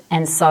relevant.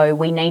 And so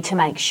we need to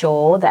make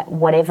sure that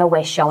whatever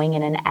we're showing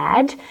in an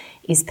ad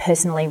is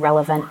personally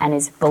relevant and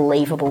is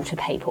believable to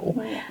people.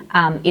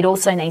 It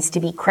also needs to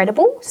be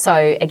credible.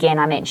 So again,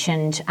 I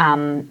mentioned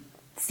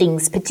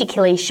things,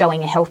 particularly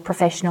showing a health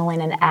professional in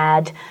an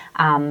ad.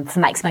 For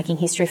Make Smoking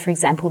History, for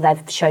example,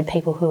 they've showed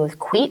people who have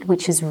quit,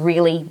 which is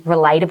really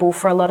relatable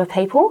for a lot of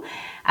people.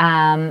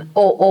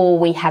 Or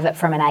we have it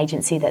from an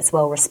agency that's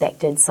well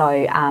respected. So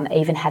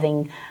even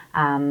having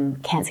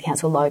Cancer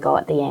Council logo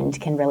at the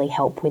end can really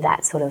help with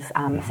that sort of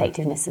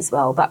effectiveness as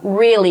well. But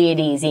really it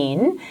is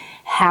in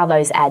how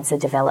those ads are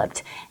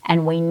developed.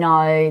 And we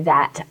know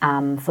that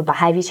for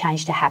behaviour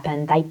change to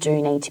happen, they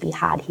do need to be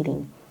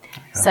hard-hitting.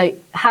 So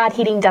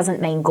hard-hitting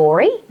doesn't mean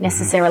gory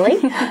necessarily.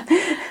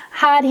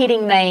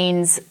 Hard-hitting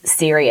means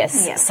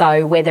serious. Yeah.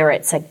 So whether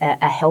it's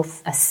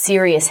a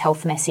serious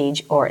health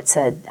message or it's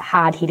a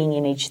hard-hitting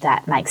image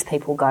that makes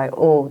people go,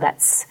 oh,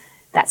 that's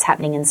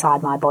happening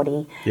inside my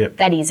body,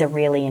 that is a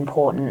really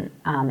important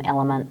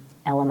element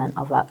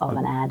of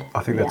an ad.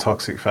 I think the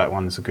toxic fat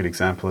one is a good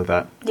example of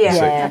that. Yeah,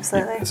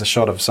 absolutely. There's a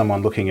shot of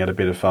someone looking at a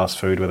bit of fast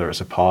food, whether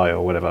it's a pie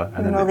or whatever,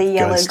 and then all the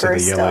yellow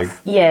gross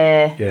stuff.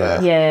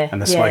 Yeah. And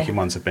the smoking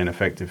ones have been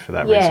effective for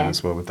that reason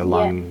as well, with the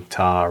lung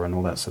tar and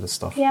all that sort of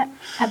stuff. Yeah,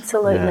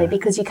 absolutely,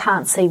 because you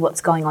can't see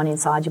what's going on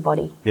inside your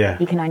body. Yeah.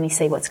 You can only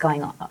see what's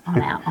going on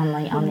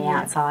the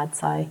outside,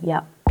 so,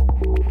 yeah.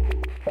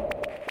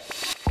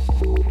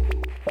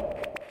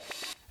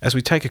 As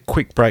we take a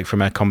quick break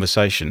from our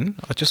conversation,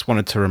 I just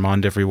wanted to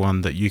remind everyone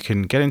that you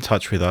can get in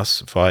touch with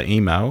us via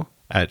email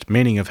at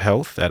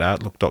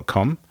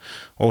meaningofhealth@outlook.com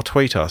or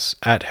tweet us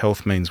at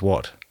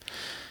healthmeanswhat.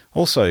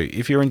 Also,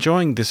 if you're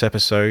enjoying this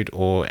episode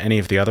or any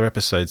of the other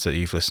episodes that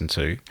you've listened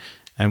to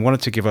and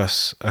wanted to give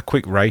us a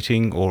quick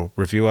rating or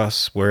review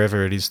us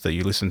wherever it is that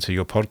you listen to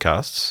your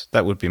podcasts,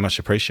 that would be much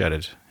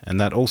appreciated.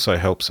 And that also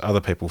helps other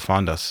people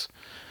find us.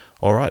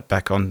 All right,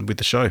 back on with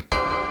the show.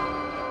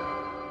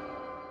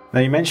 Now,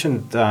 you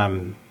mentioned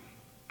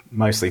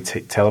mostly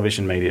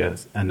television media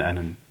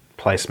and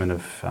placement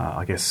of,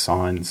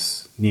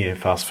 signs near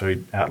fast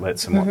food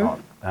outlets and whatnot.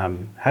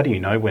 How do you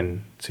know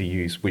when to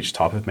use which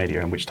type of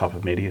media and which type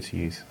of media to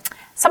use?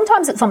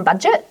 Sometimes it's on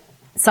budget.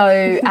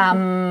 So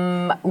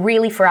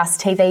really for us,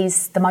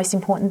 TV's the most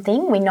important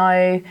thing. We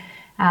know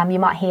you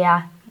might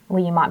hear,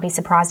 well, you might be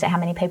surprised at how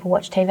many people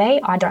watch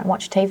TV. I don't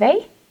watch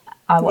TV.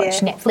 I watch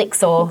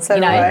Netflix or,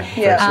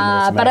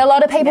 but a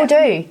lot of people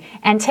do.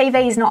 And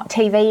TV is not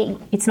TV.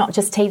 It's not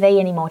just TV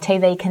anymore.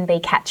 TV can be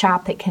catch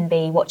up. It can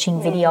be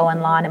watching video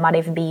online. It might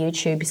even be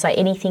YouTube. So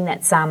anything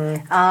that's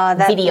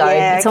video.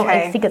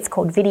 I think it's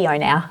called video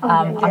now.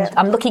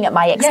 I'm looking at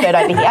my expert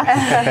over here.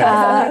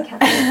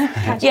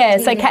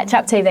 So catch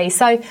up TV.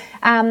 So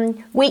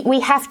we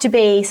have to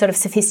be sort of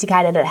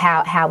sophisticated at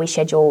how we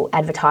schedule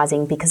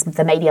advertising because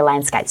the media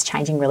landscape's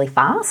changing really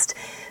fast.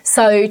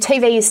 So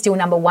TV is still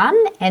number one,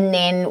 and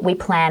then we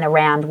plan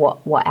around what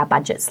our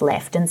budget's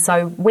left. And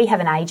so we have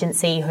an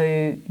agency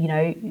who,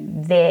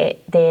 they're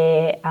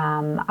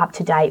up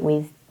to date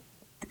with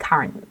the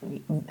current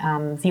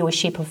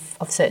viewership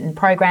of certain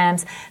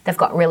programs. They've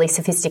got really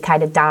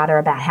sophisticated data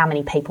about how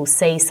many people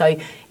see. So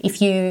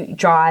if you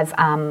drive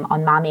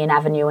on Marmion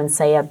Avenue and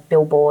see a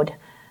billboard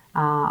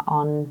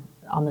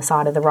on the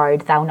side of the road,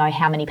 they'll know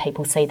how many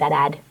people see that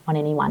ad on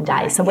any one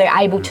day. So we're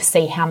able to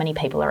see how many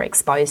people are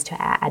exposed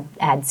to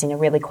ads in a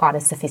really quite a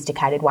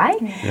sophisticated way.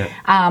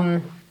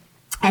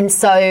 And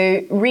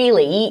so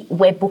really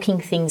we're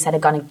booking things that are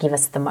going to give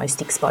us the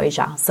most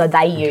exposure. So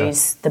they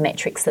use the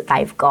metrics that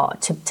they've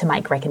got to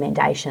make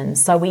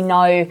recommendations. So we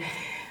know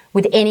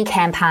with any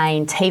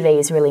campaign, TV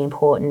is really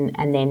important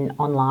and then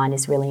online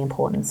is really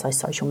important. So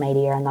social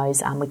media and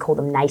those, we call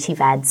them native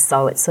ads.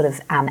 So it's sort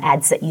of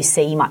ads that you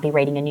see. You might be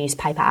reading a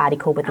newspaper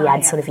article, but the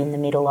ad's sort of in the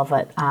middle of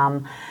it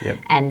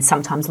and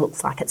sometimes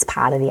looks like it's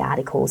part of the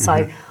article.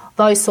 So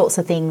those sorts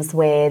of things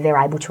where they're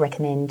able to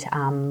recommend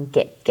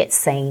get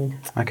seen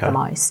the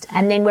most.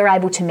 And then we're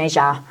able to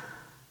measure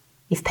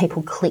if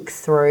people click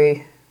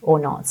through or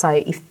not. So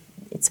if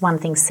it's one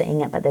thing seeing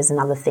it, but there's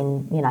another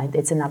thing,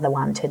 there's another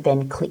one to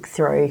then click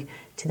through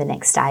to the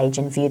next stage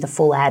and view the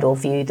full ad or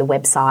view the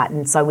website.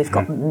 And so we've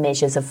got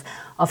measures of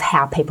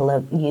how people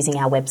are using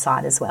our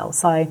website as well.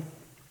 So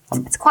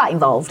it's quite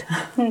involved.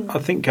 I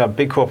think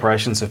big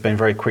corporations have been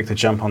very quick to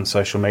jump on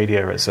social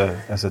media as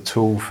a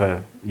tool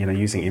for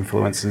using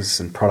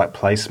influencers and product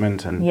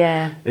placement and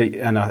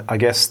I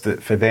guess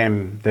that for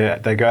them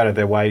they go out of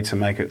their way to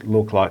make it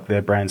look like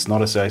their brand's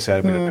not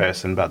associated with a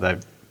person, but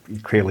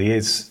it clearly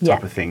is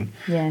type of thing.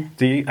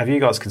 Have you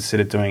guys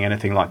considered doing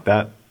anything like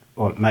that?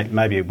 Or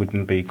maybe it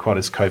wouldn't be quite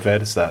as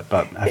covert as that,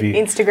 but have you...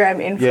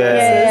 Instagram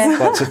influencers.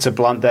 Like to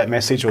blunt that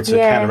message or to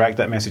counteract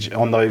that message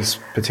on those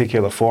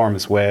particular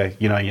forums where,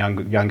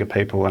 younger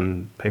people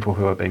and people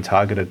who are being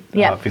targeted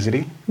are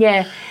visiting?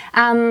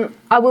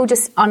 I will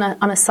just, on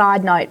a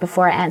side note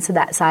before I answer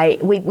that, say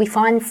we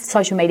find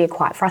social media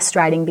quite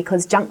frustrating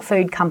because junk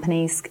food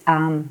companies,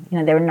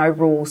 there are no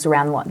rules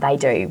around what they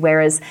do,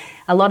 whereas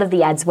a lot of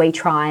the ads we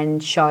try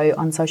and show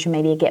on social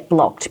media get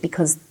blocked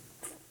because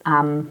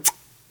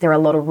there are a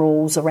lot of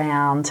rules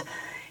around.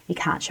 You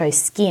can't show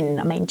skin.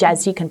 I mean,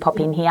 Jazz, you can pop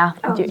in here.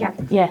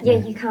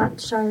 You can't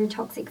show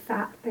toxic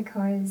fat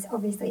because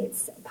obviously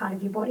it's part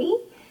of your body.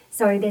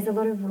 So there's a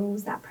lot of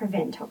rules that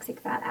prevent toxic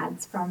fat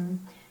ads from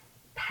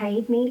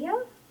paid media.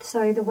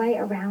 So the way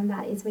around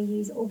that is we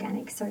use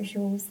organic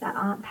socials that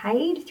aren't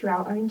paid through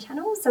our own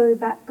channels. So we've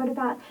got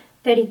about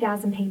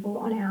 30,000 people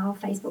on our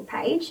Facebook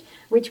page,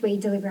 which we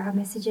deliver our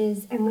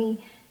messages, and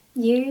we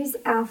use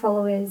our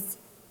followers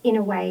in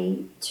a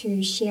way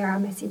to share our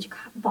message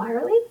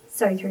virally,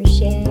 so through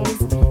shares,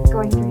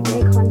 going through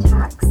their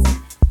contacts.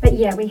 But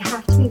we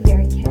have to be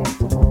very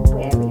careful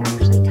where we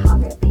actually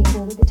target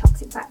people with the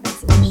toxic fat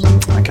message.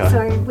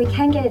 Okay. So we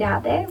can get it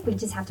out there. We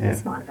just have to be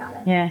smart about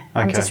it. Yeah.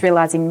 I'm just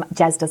realising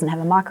Jazz doesn't have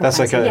a microphone. That's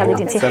okay. That'll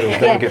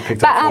get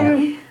picked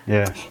up.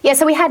 Yeah,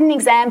 so we had an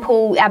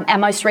example, our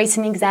most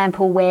recent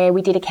example, where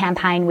we did a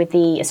campaign with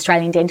the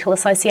Australian Dental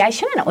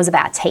Association, and it was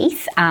about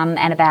teeth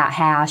and about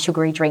how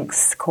sugary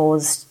drinks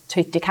cause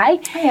tooth decay.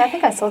 Oh, yeah, I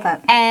think I saw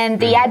that. And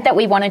the ad that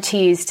we wanted to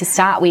use to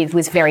start with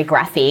was very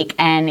graphic,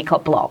 and it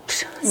got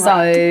blocked. Right.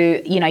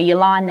 So, you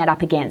line that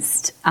up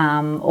against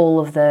all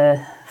of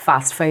the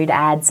fast food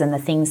ads and the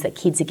things that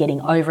kids are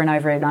getting over and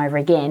over and over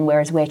again,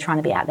 whereas we're trying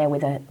to be out there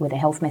with a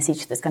health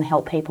message that's going to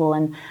help people,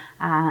 and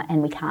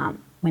we can't.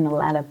 We're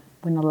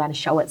not allowed to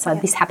show it. So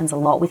this happens a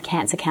lot with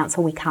Cancer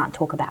Council. We can't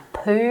talk about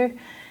poo,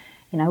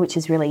 which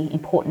is really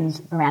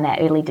important around our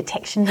early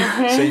detection.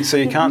 So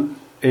you can't,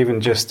 even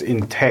just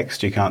in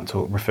text, you can't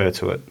refer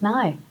to it?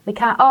 No, we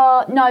can't.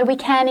 Oh, no, we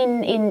can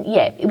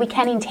we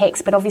can in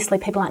text, but obviously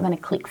people aren't going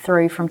to click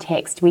through from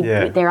text.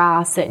 There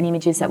are certain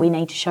images that we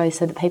need to show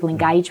so that people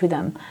engage with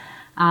them.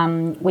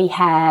 We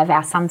have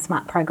our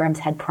SunSmart programs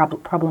had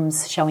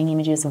problems showing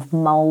images of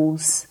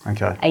moles,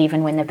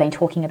 even when they've been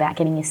talking about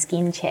getting your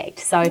skin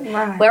checked. So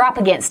we're up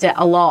against it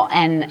a lot,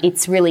 and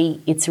it's really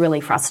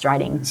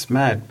frustrating. It's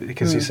mad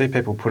because you see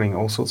people putting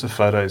all sorts of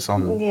photos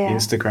on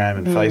Instagram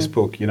and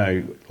Facebook,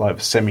 like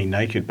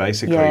semi-naked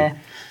basically.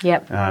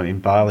 In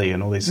Bali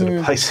and all these sort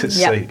of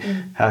places. So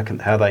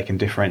how they can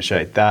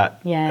differentiate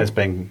that as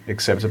being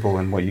acceptable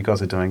and what you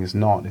guys are doing is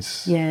not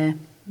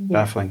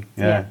baffling.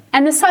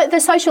 And the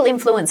social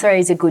influencer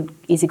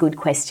is a good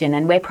question,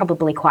 and we're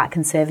probably quite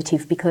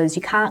conservative because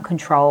you can't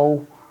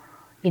control.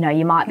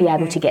 You might be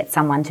able to get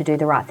someone to do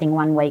the right thing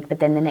one week, but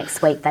then the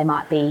next week they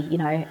might be,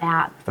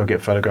 out. They'll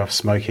get photographed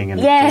smoking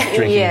and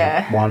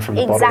drinking wine from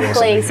the bottle.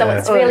 Exactly. So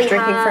it's really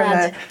drinking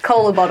hard. from a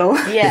cola bottle.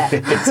 Yeah,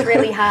 it's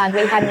really hard.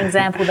 We had an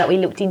example that we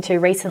looked into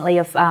recently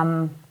of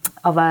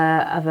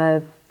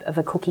a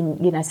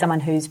cooking. Someone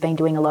who's been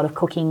doing a lot of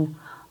cooking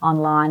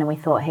online, and we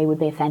thought he would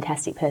be a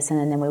fantastic person,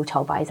 and then we were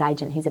told by his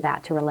agent he's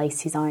about to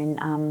release his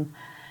own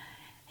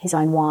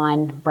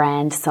wine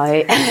brand. So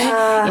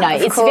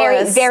it's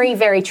very, very,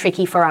 very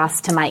tricky for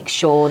us to make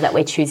sure that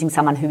we're choosing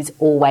someone who's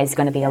always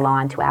going to be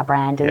aligned to our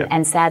brand,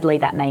 and sadly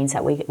that means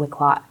that we're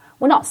quite,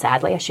 well, not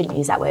sadly, I shouldn't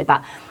use that word,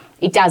 but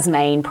it does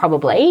mean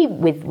probably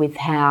with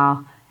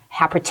how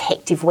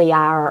protective we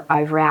are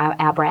over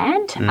our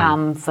brand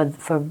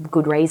for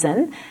good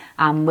reason.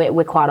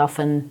 We're quite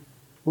often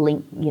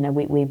linked,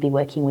 we'd be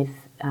working with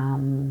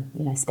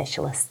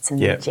specialists and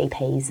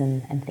GPs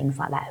and things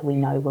like that who we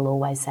know will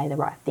always say the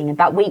right thing.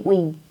 But we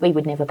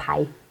would never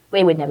pay.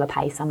 We would never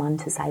pay someone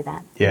to say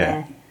that.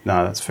 Yeah.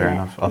 No, that's fair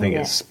enough. I think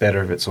it's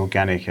better if it's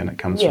organic and it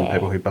comes from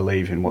people who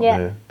believe in what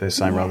they're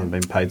saying rather than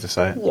being paid to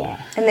say it. Yeah.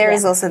 And there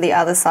is also the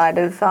other side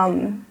of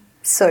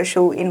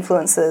social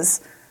influencers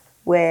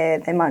where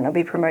they might not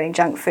be promoting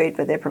junk food,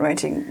 but they're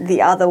promoting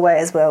the other way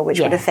as well, which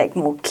would affect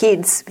more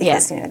kids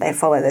because, they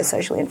follow those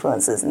social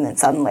influencers, and then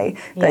suddenly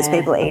those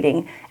people are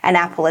eating an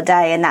apple a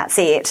day and that's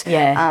it.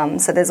 Yeah.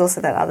 So there's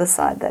also that other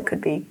side that could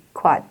be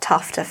quite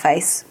tough to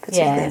face,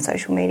 particularly in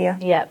social media.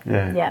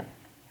 Yeah.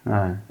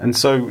 And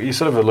so you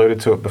sort of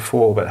alluded to it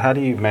before, but how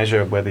do you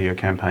measure whether your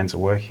campaigns are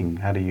working?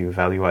 How do you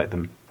evaluate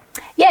them?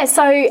 Yeah,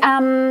 so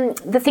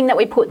the thing that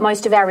we put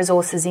most of our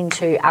resources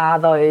into are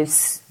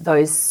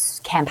those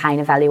campaign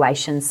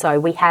evaluations. So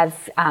we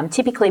have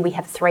typically we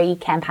have 3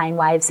 campaign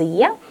waves a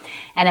year,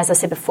 and as I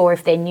said before,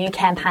 if they're new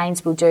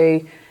campaigns, we'll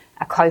do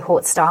a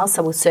cohort style,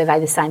 so we'll survey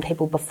the same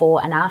people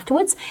before and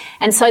afterwards.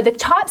 And so the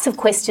types of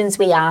questions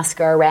we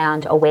ask are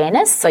around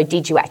awareness. So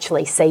did you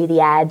actually see the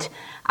ad?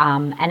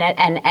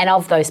 And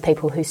of those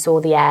people who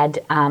saw the ad,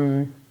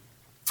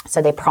 so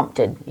they're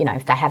prompted,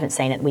 if they haven't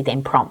seen it, we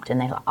then prompt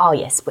and they're like, oh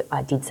yes,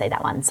 I did see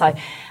that one. So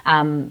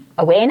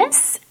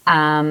awareness,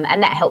 and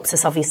that helps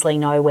us obviously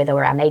know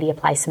whether our media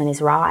placement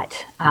is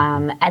right.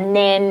 And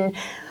then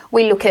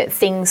we look at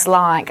things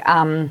like,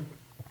 as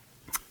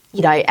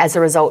a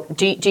result,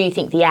 do you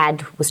think the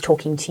ad was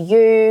talking to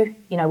you?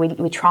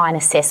 We try and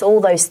assess all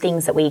those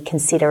things that we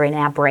consider in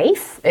our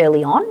brief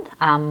early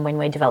on when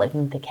we're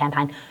developing the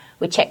campaign.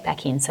 We check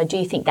back in. So do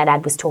you think that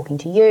ad was talking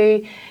to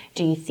you?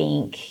 Do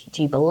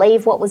you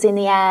believe what was in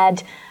the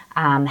ad?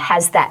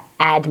 Has that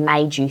ad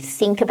made you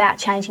think about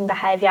changing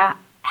behaviour?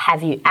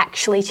 Have you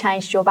actually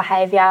changed your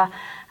behaviour?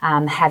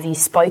 Have you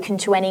spoken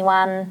to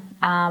anyone,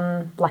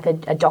 like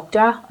a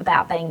doctor,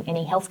 about being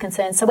any health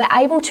concerns? So we're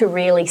able to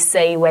really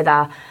see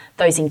whether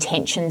those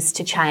intentions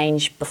to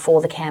change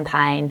before the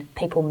campaign,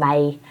 people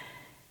may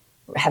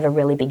have a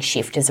really big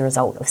shift as a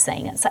result of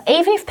seeing it. So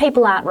even if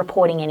people aren't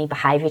reporting any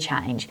behaviour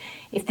change,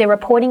 if they're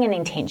reporting an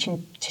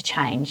intention to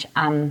change,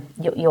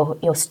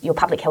 your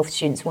public health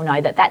students will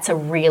know that that's a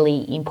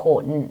really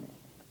important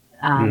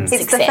it's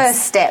success. the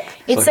first step.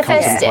 It's the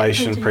first step.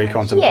 Contemplation,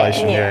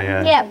 pre-contemplation.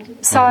 Yeah.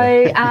 So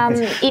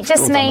it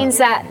just means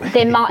that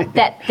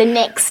the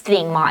next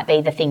thing might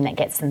be the thing that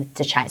gets them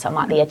to change. So it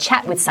might be a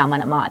chat with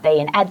someone. It might be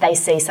an ad they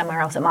see somewhere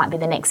else. It might be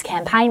the next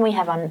campaign we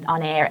have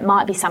on air. It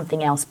might be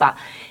something else. But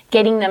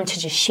getting them to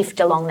just shift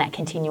along that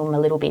continuum a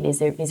little bit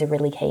is a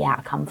really key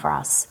outcome for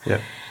us.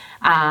 Yeah.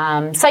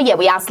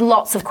 We asked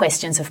lots of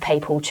questions of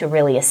people to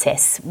really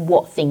assess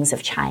what things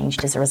have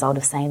changed as a result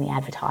of seeing the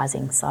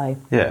advertising. So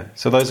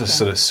those are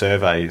sort of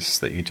surveys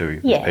that you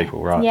do with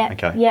people, right? Yeah,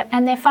 okay. Yeah,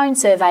 and they're phone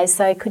surveys.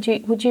 So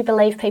would you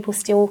believe people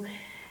still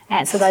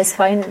answer those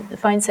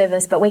phone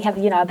surveys? But we have,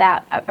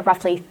 about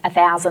roughly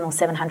 1,000 or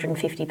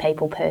 750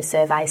 people per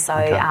survey. So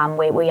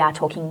we are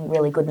talking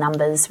really good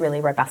numbers,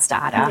 really robust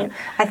data. Yeah.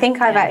 I think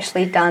I've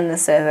actually done the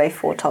survey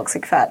for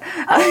toxic fat.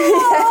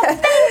 Oh,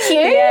 thank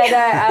you.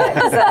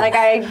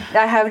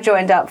 I have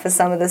joined up for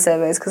some of the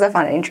surveys because I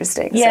find it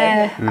interesting.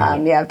 Yeah. So,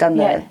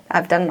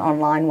 I've done an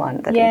online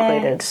one that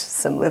included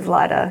some Live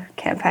Lighter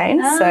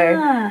campaigns.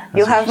 So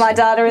you'll have my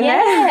data in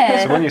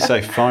there. So when you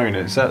say phone,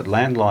 is that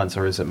landlines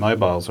or is it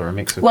mobiles or a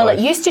mix of Well, both?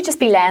 it used to just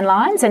be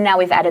landlines, and now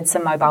we've added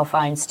some mobile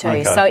phones too.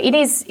 Okay. So it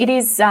is.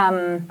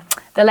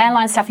 The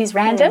landline stuff is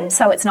random,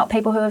 so it's not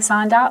people who have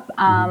signed up.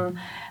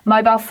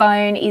 Mobile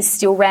phone is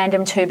still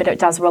random too, but it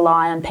does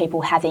rely on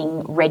people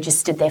having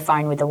registered their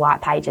phone with the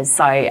white pages.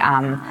 So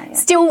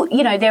still,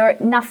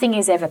 nothing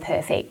is ever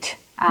perfect.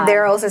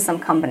 There are also some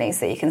companies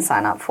that you can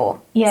sign up for.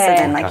 Yeah.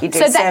 So then, you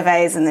do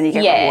surveys and then you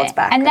get rewards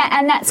back. And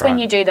that's when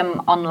you do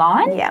them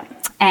online. Yeah.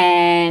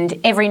 And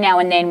every now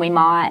and then we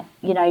might,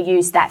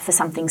 use that for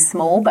something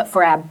small, but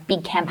for our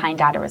big campaign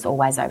data is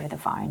always over the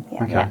phone.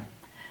 Yeah. Okay. Yeah.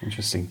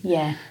 Interesting.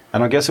 Yeah.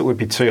 And I guess it would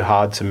be too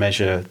hard to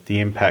measure the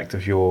impact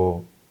of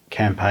your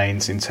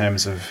campaigns in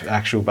terms of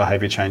actual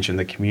behaviour change in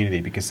the community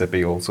because there'd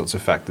be all sorts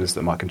of factors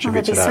that might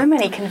contribute to that. There'd be so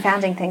many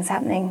confounding things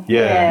happening.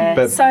 Yeah.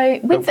 But, so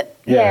with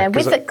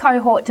the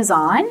cohort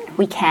design,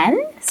 we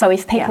can. So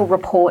if people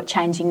report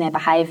changing their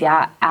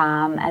behaviour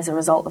as a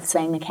result of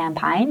seeing the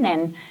campaign,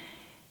 then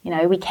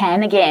we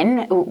can,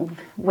 again,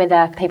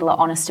 whether people are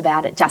honest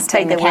about it, just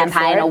in the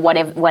campaign or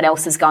what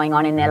else is going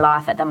on in their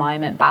life at the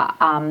moment. But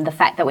the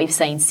fact that we've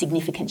seen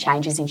significant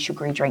changes in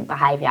sugary drink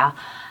behaviour,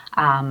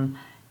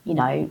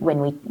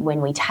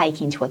 when we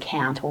take into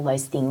account all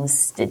those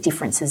things, the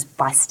differences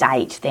by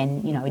state,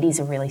 then, it is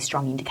a really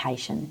strong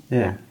indication.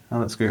 Yeah. Oh,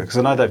 that's good. Because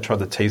I know they've tried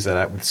to tease that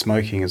out with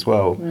smoking as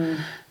well,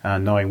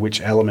 knowing which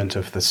element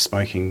of the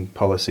smoking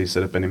policies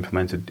that have been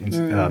implemented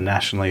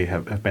nationally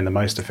have been the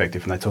most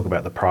effective. And they talk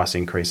about the price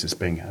increases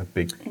being a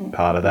big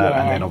part of that.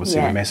 And then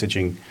obviously the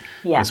messaging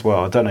as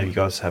well. I don't know if you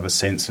guys have a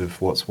sense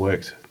of what's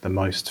worked the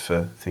most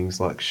for things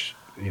like,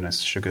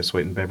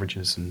 sugar-sweetened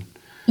beverages and...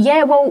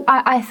 Yeah, well,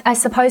 I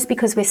suppose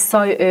because we're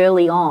so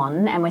early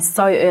on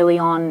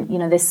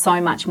there's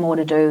so much more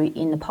to do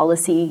in the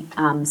policy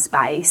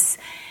space.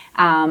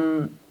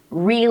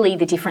 Really,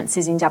 the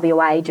differences in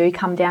WA do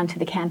come down to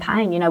the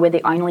campaign. We're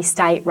the only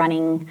state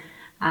running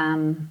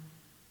a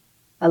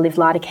Live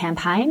Lighter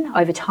campaign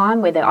over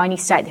time. We're the only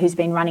state who's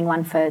been running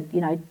one for,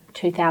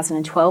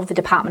 2012. The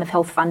Department of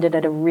Health funded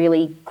at a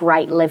really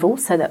great level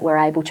so that we're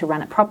able to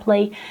run it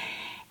properly.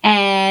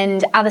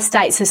 And other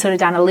states have sort of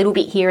done a little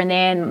bit here and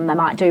there, and they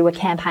might do a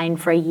campaign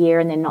for a year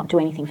and then not do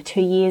anything for 2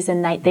 years,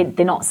 and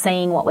they're not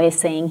seeing what we're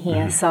seeing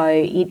here. So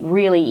it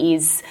really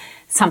is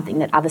something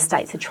that other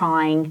states are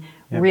trying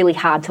really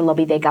hard to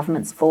lobby their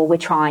governments for. We're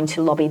trying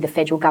to lobby the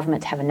federal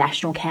government to have a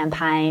national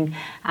campaign.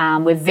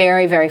 We're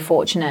very, very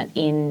fortunate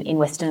in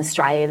Western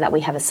Australia that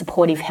we have a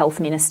supportive health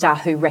minister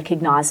who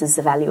recognises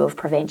the value of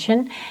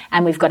prevention,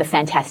 and we've got a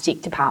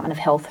fantastic Department of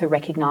Health who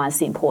recognise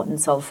the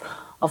importance of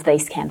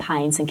these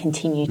campaigns and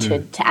continue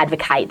to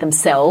advocate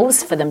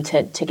themselves for them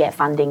to get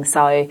funding.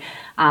 So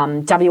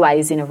WA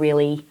is in a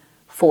really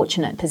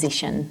fortunate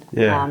position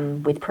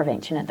with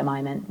prevention at the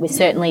moment. We're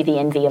certainly the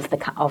envy of the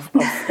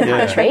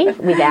country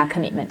with our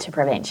commitment to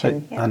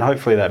prevention. And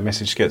hopefully that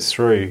message gets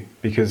through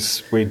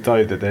because we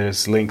know that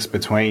there's links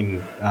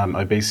between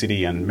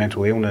obesity and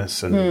mental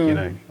illness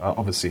and,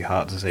 obviously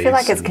heart disease. I feel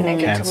like it's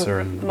connected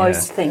cancer to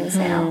most things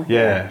now.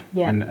 Yeah.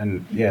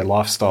 And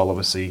lifestyle,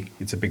 obviously,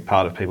 it's a big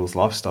part of people's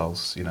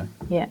lifestyles,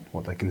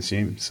 what they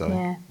consume.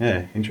 So,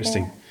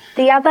 interesting. Yeah.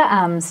 The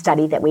other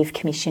study that we've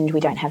commissioned, we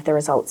don't have the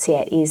results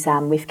yet, is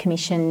we've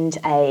commissioned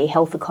a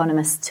health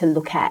economist to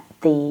look at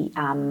the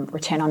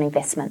return on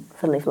investment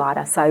for Live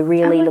Lighter. So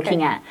really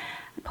looking at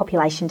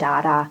population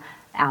data,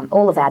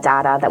 all of our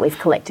data that we've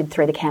collected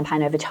through the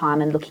campaign over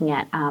time and looking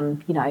at,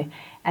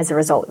 as a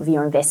result of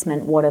your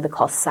investment, what are the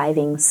cost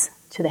savings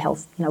to the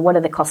health, what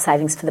are the cost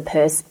savings for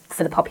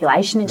the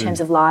population in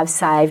terms of lives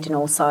saved and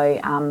also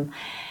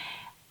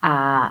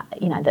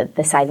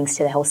the savings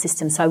to the health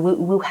system. So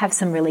we'll have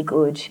some really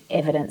good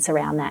evidence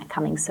around that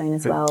coming soon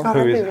as well.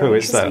 Who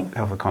is that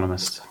health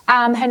economist?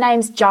 Her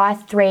name's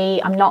Jayathree.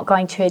 I'm not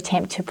going to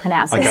attempt to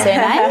pronounce her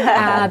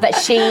surname, but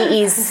she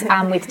is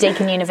with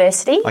Deakin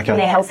University in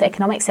their health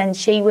economics, and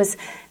she was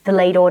the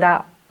lead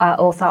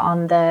author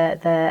on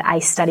the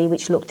ACE study,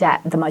 which looked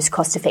at the most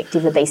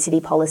cost-effective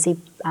obesity policy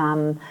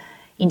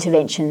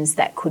interventions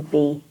that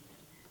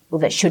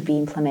should be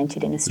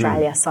implemented in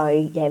Australia.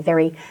 So,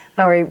 very,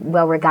 very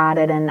well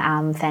regarded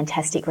and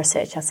fantastic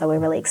researcher. So we're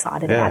really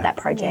excited about that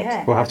project.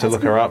 Yeah. We'll have to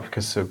look her up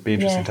because it would be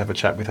interesting to have a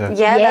chat with her.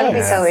 Yeah, that'll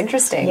be so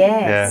interesting.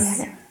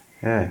 Yes.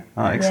 Yeah.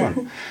 Oh,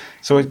 excellent.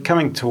 So we're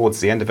coming towards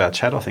the end of our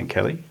chat, I think,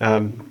 Kelly.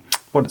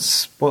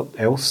 What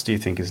else do you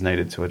think is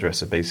needed to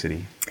address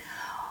obesity?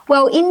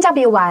 Well, in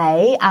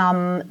WA,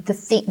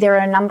 there are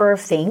a number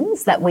of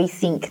things that we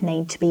think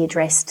need to be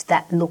addressed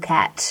that look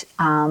at,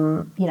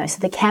 so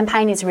the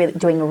campaign is really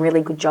doing a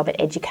really good job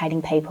at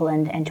educating people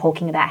and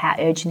talking about how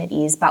urgent it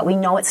is, but we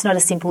know it's not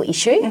a simple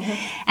issue.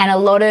 Mm-hmm. And a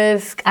lot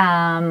of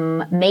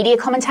media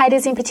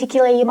commentators in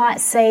particular, you might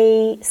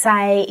say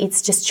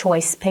it's just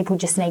choice. People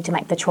just need to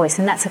make the choice,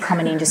 and that's a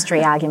common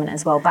industry argument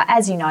as well. But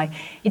as you know,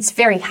 it's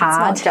very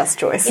hard. It's not just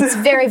choice. It's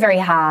very, very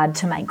hard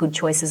to make good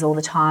choices all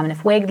the time. And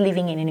if we're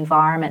living in an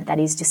environment that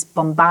is just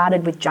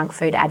bombarded with junk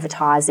food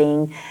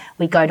advertising,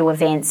 we go to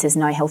events, there's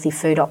no healthy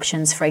food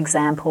options, for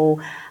example.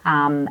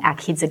 Our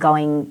kids are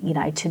going,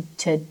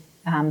 to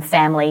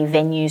family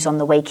venues on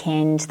the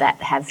weekend that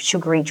have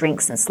sugary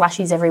drinks and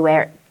slushies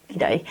everywhere,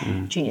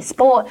 junior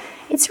sport.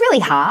 It's really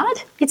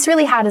hard. It's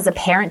really hard as a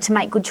parent to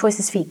make good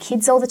choices for your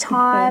kids all the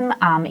time.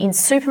 In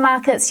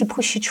supermarkets, you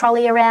push your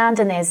trolley around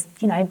and there's,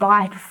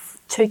 buy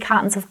 2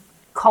 cartons of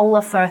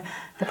cola for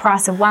the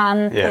price of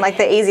one. Yeah. And like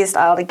the easiest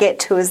aisle to get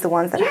to is the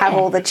ones that have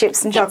all the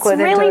chips and chocolate.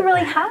 It's really,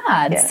 really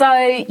hard. Yeah.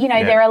 So,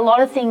 there are a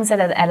lot of things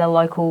at a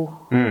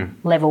local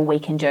level we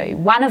can do.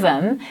 One of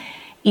them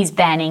is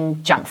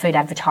banning junk food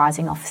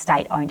advertising off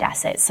state-owned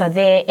assets. So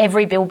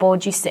every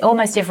billboard you see,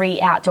 almost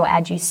every outdoor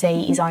ad you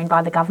see is owned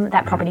by the government.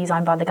 That property is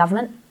owned by the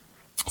government.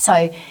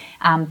 So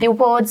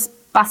billboards,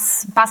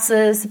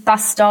 buses,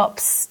 bus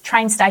stops,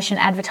 train station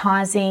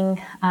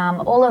advertising,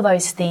 all of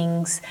those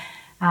things.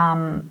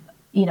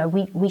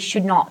 We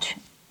should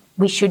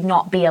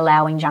not be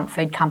allowing junk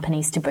food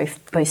companies to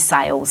boost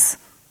sales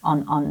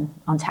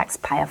on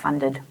taxpayer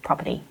funded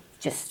property.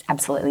 Just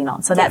absolutely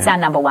not. So that's our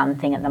number one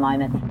thing at the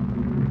moment.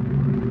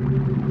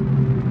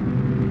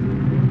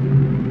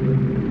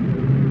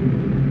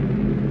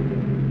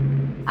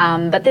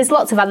 But there's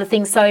lots of other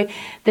things. So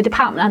the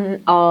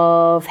Department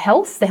of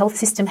Health, the health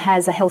system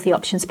has a healthy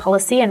options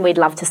policy, and we'd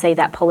love to see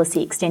that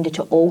policy extended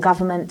to all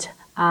government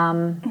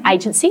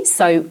agencies.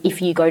 So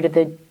if you go to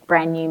the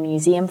brand new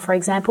museum, for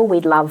example,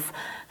 we'd love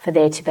for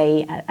there to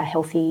be a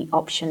healthy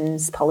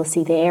options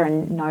policy there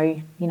and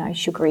no,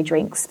 sugary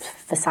drinks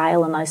for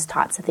sale and those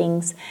types of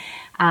things.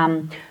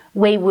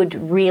 We would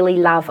really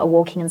love a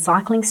walking and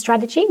cycling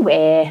strategy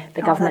where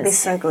the government's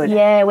so good.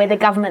 Yeah, where the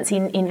government's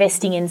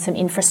investing in some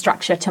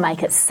infrastructure to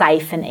make it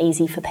safe and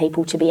easy for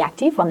people to be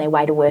active on their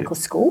way to work or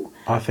school.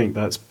 I think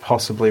that's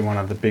possibly one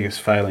of the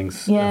biggest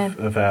failings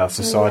of our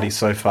society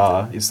so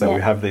far is that we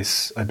have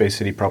this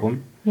obesity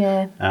problem.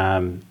 Yeah.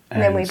 And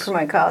then we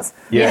promote cars.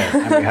 Yeah,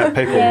 and we have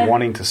people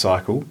wanting to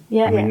cycle.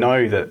 Yeah. And we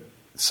know that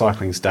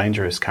cycling is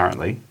dangerous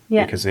currently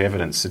because the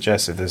evidence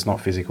suggests if there's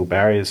not physical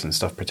barriers and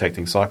stuff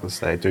protecting cyclists,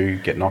 they do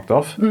get knocked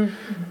off.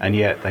 And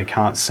yet they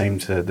can't seem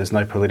to, there's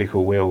no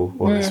political will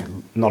or there's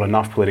not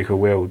enough political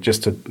will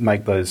just to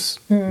make those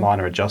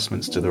minor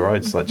adjustments to the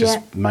roads, like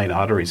just main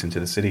arteries into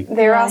the city.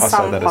 There are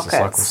some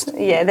pockets.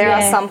 There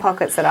are some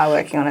pockets that are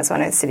working on it. So I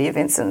know the City of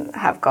Vincent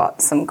have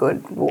got some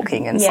good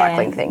walking and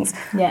cycling things.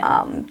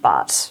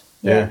 But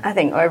I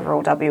think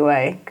overall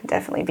WA can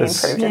definitely be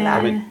improved in that.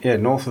 I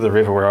mean, north of the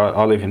river where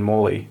I live in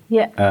Morley,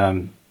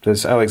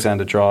 there's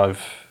Alexander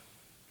Drive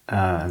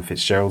and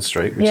Fitzgerald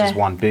Street, which is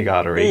one big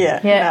artery,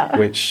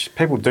 which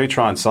people do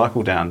try and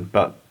cycle down,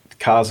 but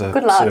cars are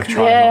sort of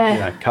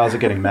trying, cars are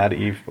getting mad at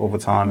you all the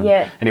time.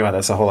 And anyway,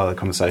 that's a whole other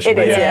conversation.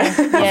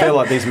 I feel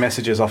like these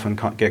messages often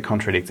get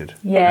contradicted.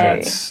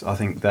 I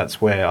think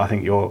that's where I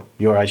think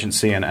your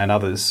agency and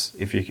others,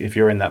 if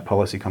you're in that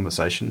policy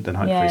conversation, then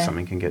hopefully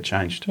something can get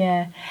changed.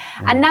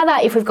 Another,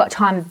 if we've got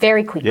time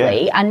very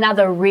quickly,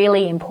 another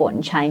really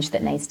important change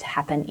that needs to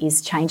happen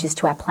is changes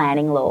to our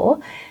planning law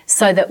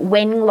so that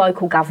when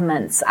local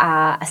governments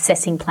are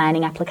assessing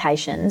planning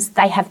applications,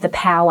 they have the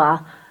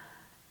power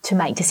to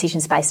make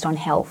decisions based on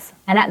health.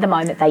 And at the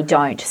moment they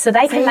don't. So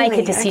they can make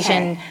a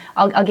decision. Okay.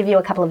 I'll give you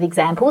a couple of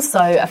examples. So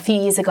a few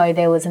years ago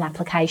there was an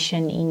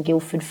application in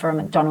Guildford for a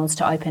McDonald's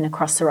to open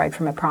across the road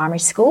from a primary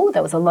school.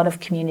 There was a lot of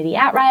community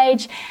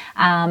outrage.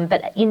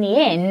 But in the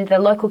end, the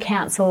local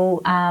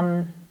council,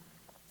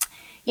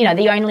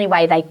 the only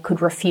way they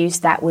could refuse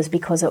that was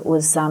because it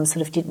was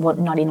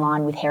not in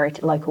line with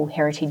local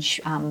heritage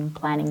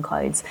planning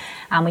codes.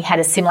 We had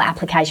a similar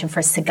application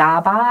for a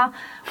cigar bar,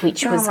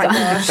 which was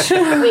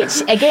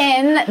which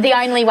again, the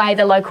only way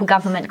the local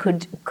government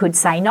could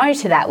say no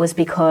to that was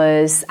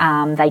because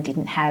they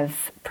didn't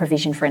have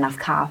provision for enough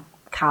car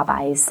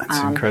bays. That's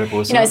incredible,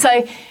 isn't it?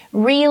 So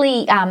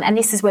really, and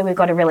this is where we've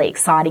got a really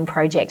exciting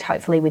project,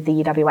 hopefully with the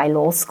UWA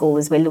Law School,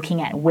 is we're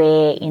looking at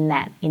where in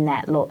that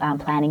law,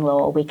 planning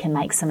law we can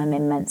make some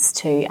amendments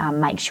to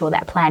make sure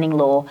that planning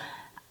law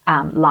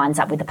lines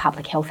up with the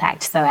Public Health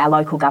Act, so our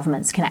local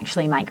governments can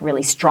actually make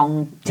really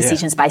strong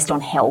decisions based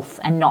on health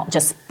and not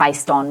just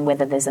based on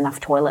whether there's enough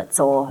toilets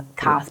or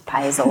car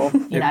pays or, other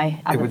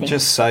things. It would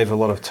just save a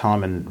lot of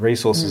time and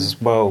resources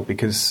as well,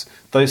 because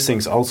those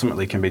things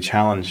ultimately can be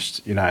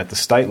challenged, at the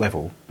state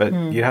level, but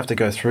you have to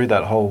go through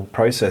that whole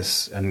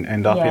process and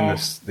end up in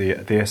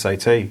the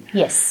SAT.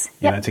 Yes.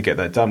 To get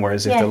that done.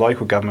 Whereas if the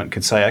local government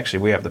could say,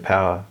 actually, we have the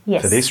power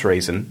for this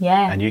reason,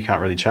 and you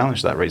can't really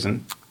challenge that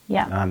reason.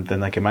 then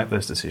they can make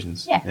those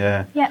decisions.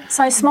 Yeah.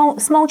 So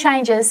small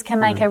changes can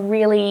make a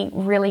really,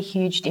 really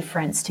huge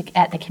difference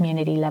at the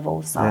community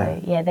level.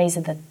 So these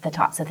are the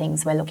types of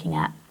things we're looking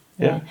at.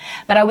 Yeah.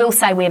 But I will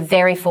say we're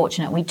very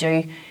fortunate. We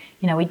do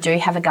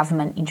have a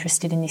government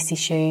interested in this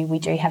issue. We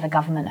do have a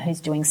government who's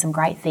doing some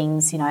great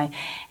things,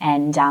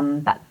 and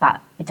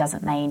but it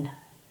doesn't mean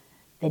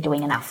they're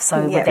doing enough.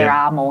 So there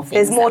are more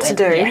things. There's more to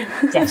do. Yeah,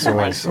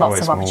 definitely.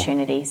 Lots of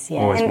opportunities. Yeah.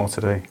 Always more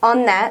to do.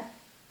 On that,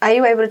 are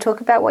you able to talk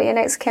about what your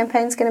next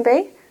campaign's going to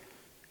be?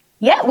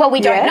 Yeah, well,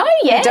 we don't know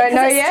yet. You don't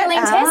know it's yet? Still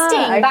in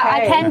testing. But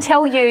I can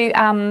tell you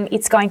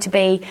it's going to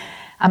be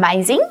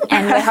amazing,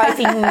 and we're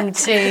hoping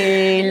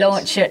to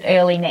launch it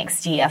early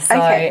next year. So,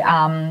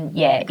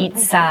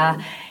 it's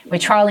we're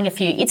trialling a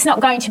few. It's not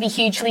going to be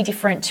hugely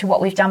different to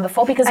what we've done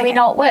before because we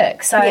know it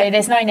works. So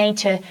there's no need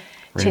to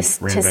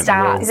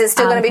start. Is it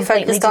still going to be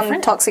focused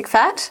on toxic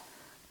fat?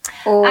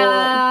 Or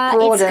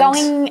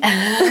broadened?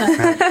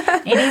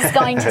 It is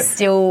going to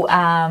still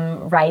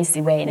raise the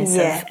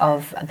awareness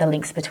of the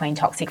links between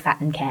toxic fat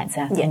and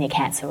cancer and your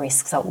cancer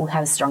risk. So it will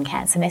have a strong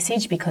cancer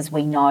message because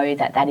we know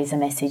that is a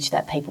message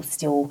that people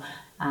still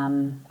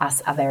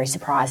are very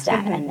surprised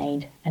at and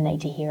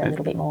need to hear a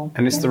little bit more.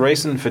 And it's the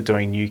reason for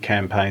doing new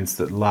campaigns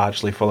that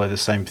largely follow the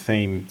same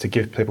theme to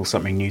give people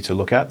something new to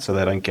look at so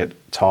they don't get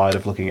tired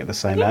of looking at the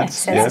same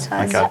ads.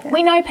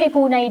 We know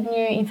people need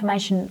new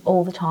information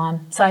all the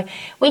time. So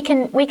we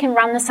can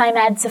run the same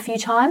ads a few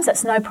times,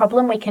 that's no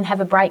problem. We can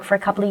have a break for a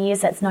couple of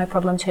years, that's no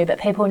problem too. But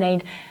people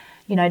need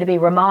to be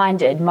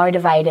reminded,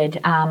 motivated.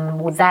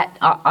 With that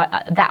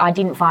I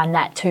didn't find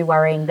that too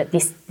worrying, but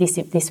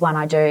this one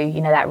I do.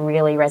 That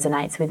really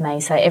resonates with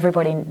me. So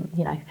everybody,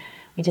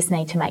 we just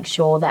need to make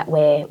sure that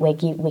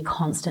we're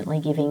constantly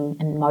giving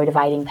and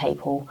motivating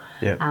people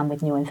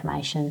with new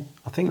information.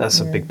 I think that's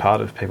a big part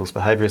of people's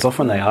behaviour. Is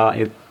often they are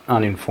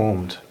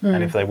uninformed,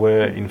 and if they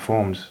were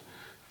informed.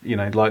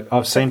 Like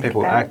I've seen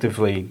people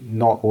actively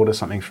not order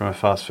something from a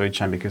fast food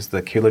chain because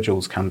the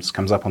kilojoules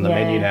comes up on the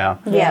menu now,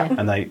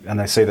 and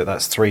they see that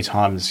that's 3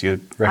 times your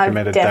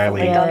recommended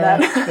daily. I've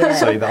definitely done that.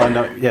 So I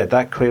know,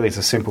 that clearly is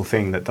a simple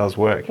thing that does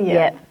work.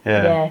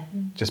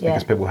 Just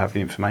because people have the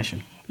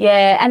information.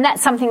 Yeah, and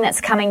that's something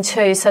that's coming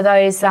too. So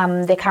those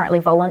they're currently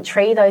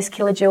voluntary. Those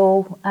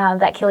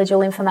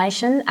kilojoule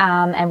information,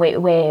 and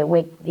it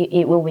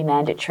will be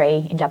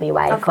mandatory in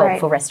WA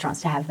for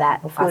restaurants to have that,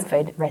 or fast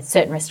food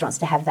certain restaurants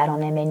to have that on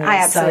their menu. I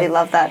absolutely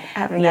love that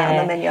having that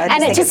on the menu.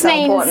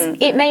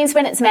 It means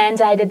when it's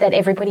mandated that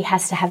everybody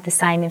has to have the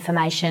same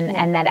information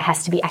and that it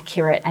has to be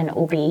accurate and it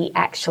will be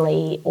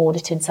actually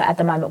audited. So at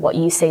the moment, what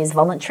you see is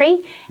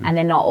voluntary, and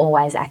they're not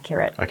always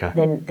accurate. Okay,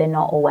 they're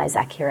not always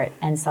accurate,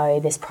 and so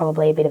there's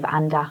probably a bit of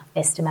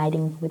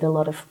underestimating with a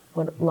lot of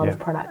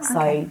products.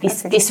 So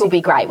this will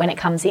be great when it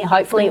comes in.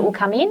 Hopefully it will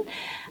come in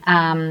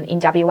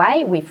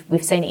WA.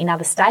 We've seen it in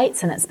other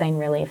states and it's been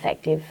really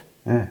effective.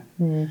 Yeah.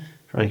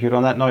 Very good.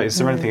 On that note, is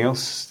there anything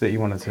else that you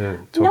wanted to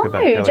talk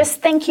about, Kelly? No, just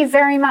thank you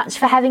very much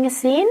for having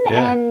us in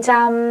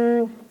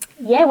and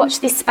watch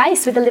this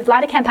space with the Live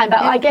Lighter campaign. But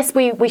I guess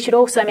we should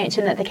also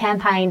mention that the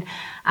campaign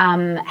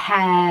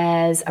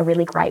has a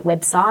really great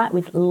website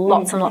with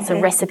lots and lots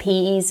of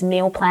recipes,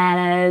 meal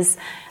planners,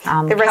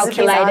 the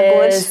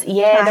calculators.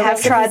 I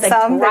have tried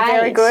some. They're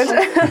very good.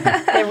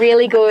 They're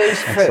really good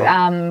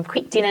for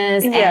quick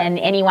dinners, and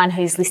anyone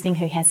who's listening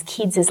who has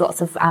kids, there's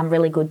lots of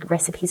really good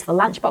recipes for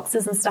lunch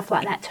boxes and stuff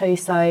like that too.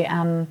 So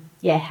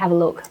have a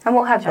look. And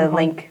we'll have the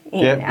link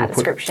in our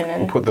description.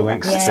 We'll put the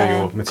links to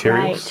your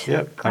materials. Great.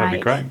 Yep, that'll be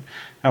great.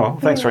 Oh well,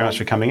 thanks very much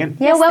for coming in.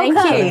 You're welcome.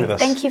 Thank you.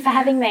 Thank you for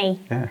having me.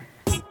 Yeah.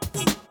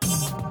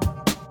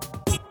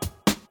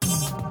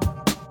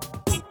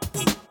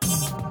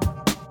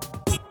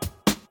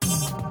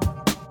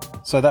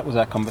 So that was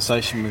our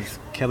conversation with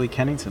Kelly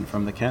Kennington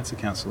from the Cancer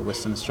Council of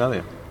Western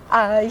Australia.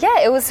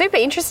 It was super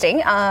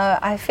interesting.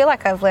 I feel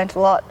like I've learnt a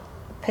lot,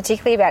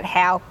 particularly about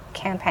how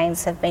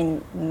campaigns have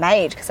been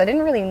made, because I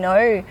didn't really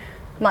know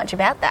much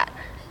about that.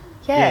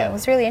 It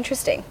was really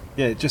interesting.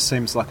 Yeah, it just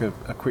seems like a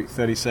quick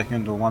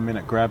 30-second or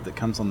 1-minute grab that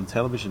comes on the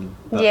television.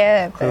 But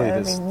clearly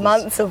there's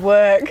months of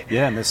work.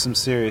 Yeah, and there's some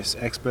serious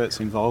experts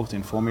involved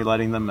in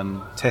formulating them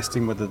and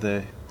testing whether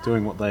they're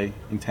doing what they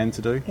intend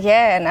to do.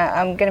 Yeah, and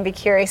I'm going to be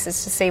curious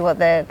as to see what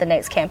the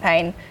next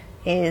campaign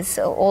is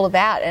all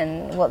about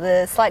and what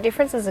the slight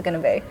differences are going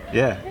to be.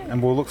 Yeah,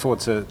 and we'll look forward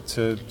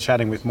to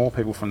chatting with more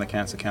people from the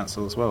Cancer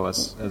Council as well,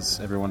 as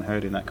everyone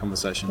heard in that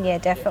conversation. Yeah,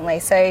 definitely.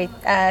 So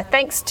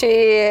thanks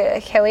to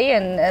Kelly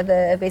and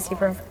the obesity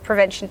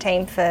prevention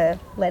team for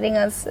letting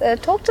us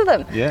talk to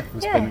them. Yeah,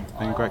 it's been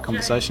a great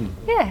conversation.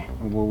 Yeah.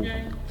 And we'll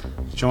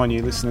join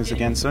you listeners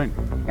again soon.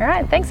 All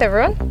right, thanks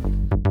everyone.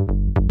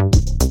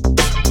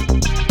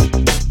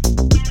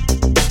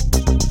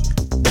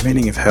 The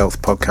Meaning of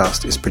Health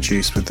podcast is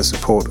produced with the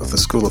support of the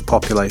School of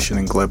Population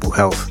and Global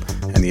Health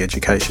and the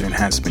Education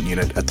Enhancement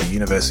Unit at the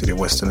University of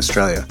Western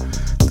Australia.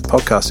 The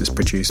podcast is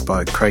produced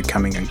by Craig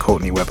Cumming and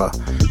Courtney Webber,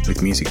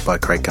 with music by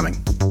Craig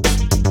Cumming.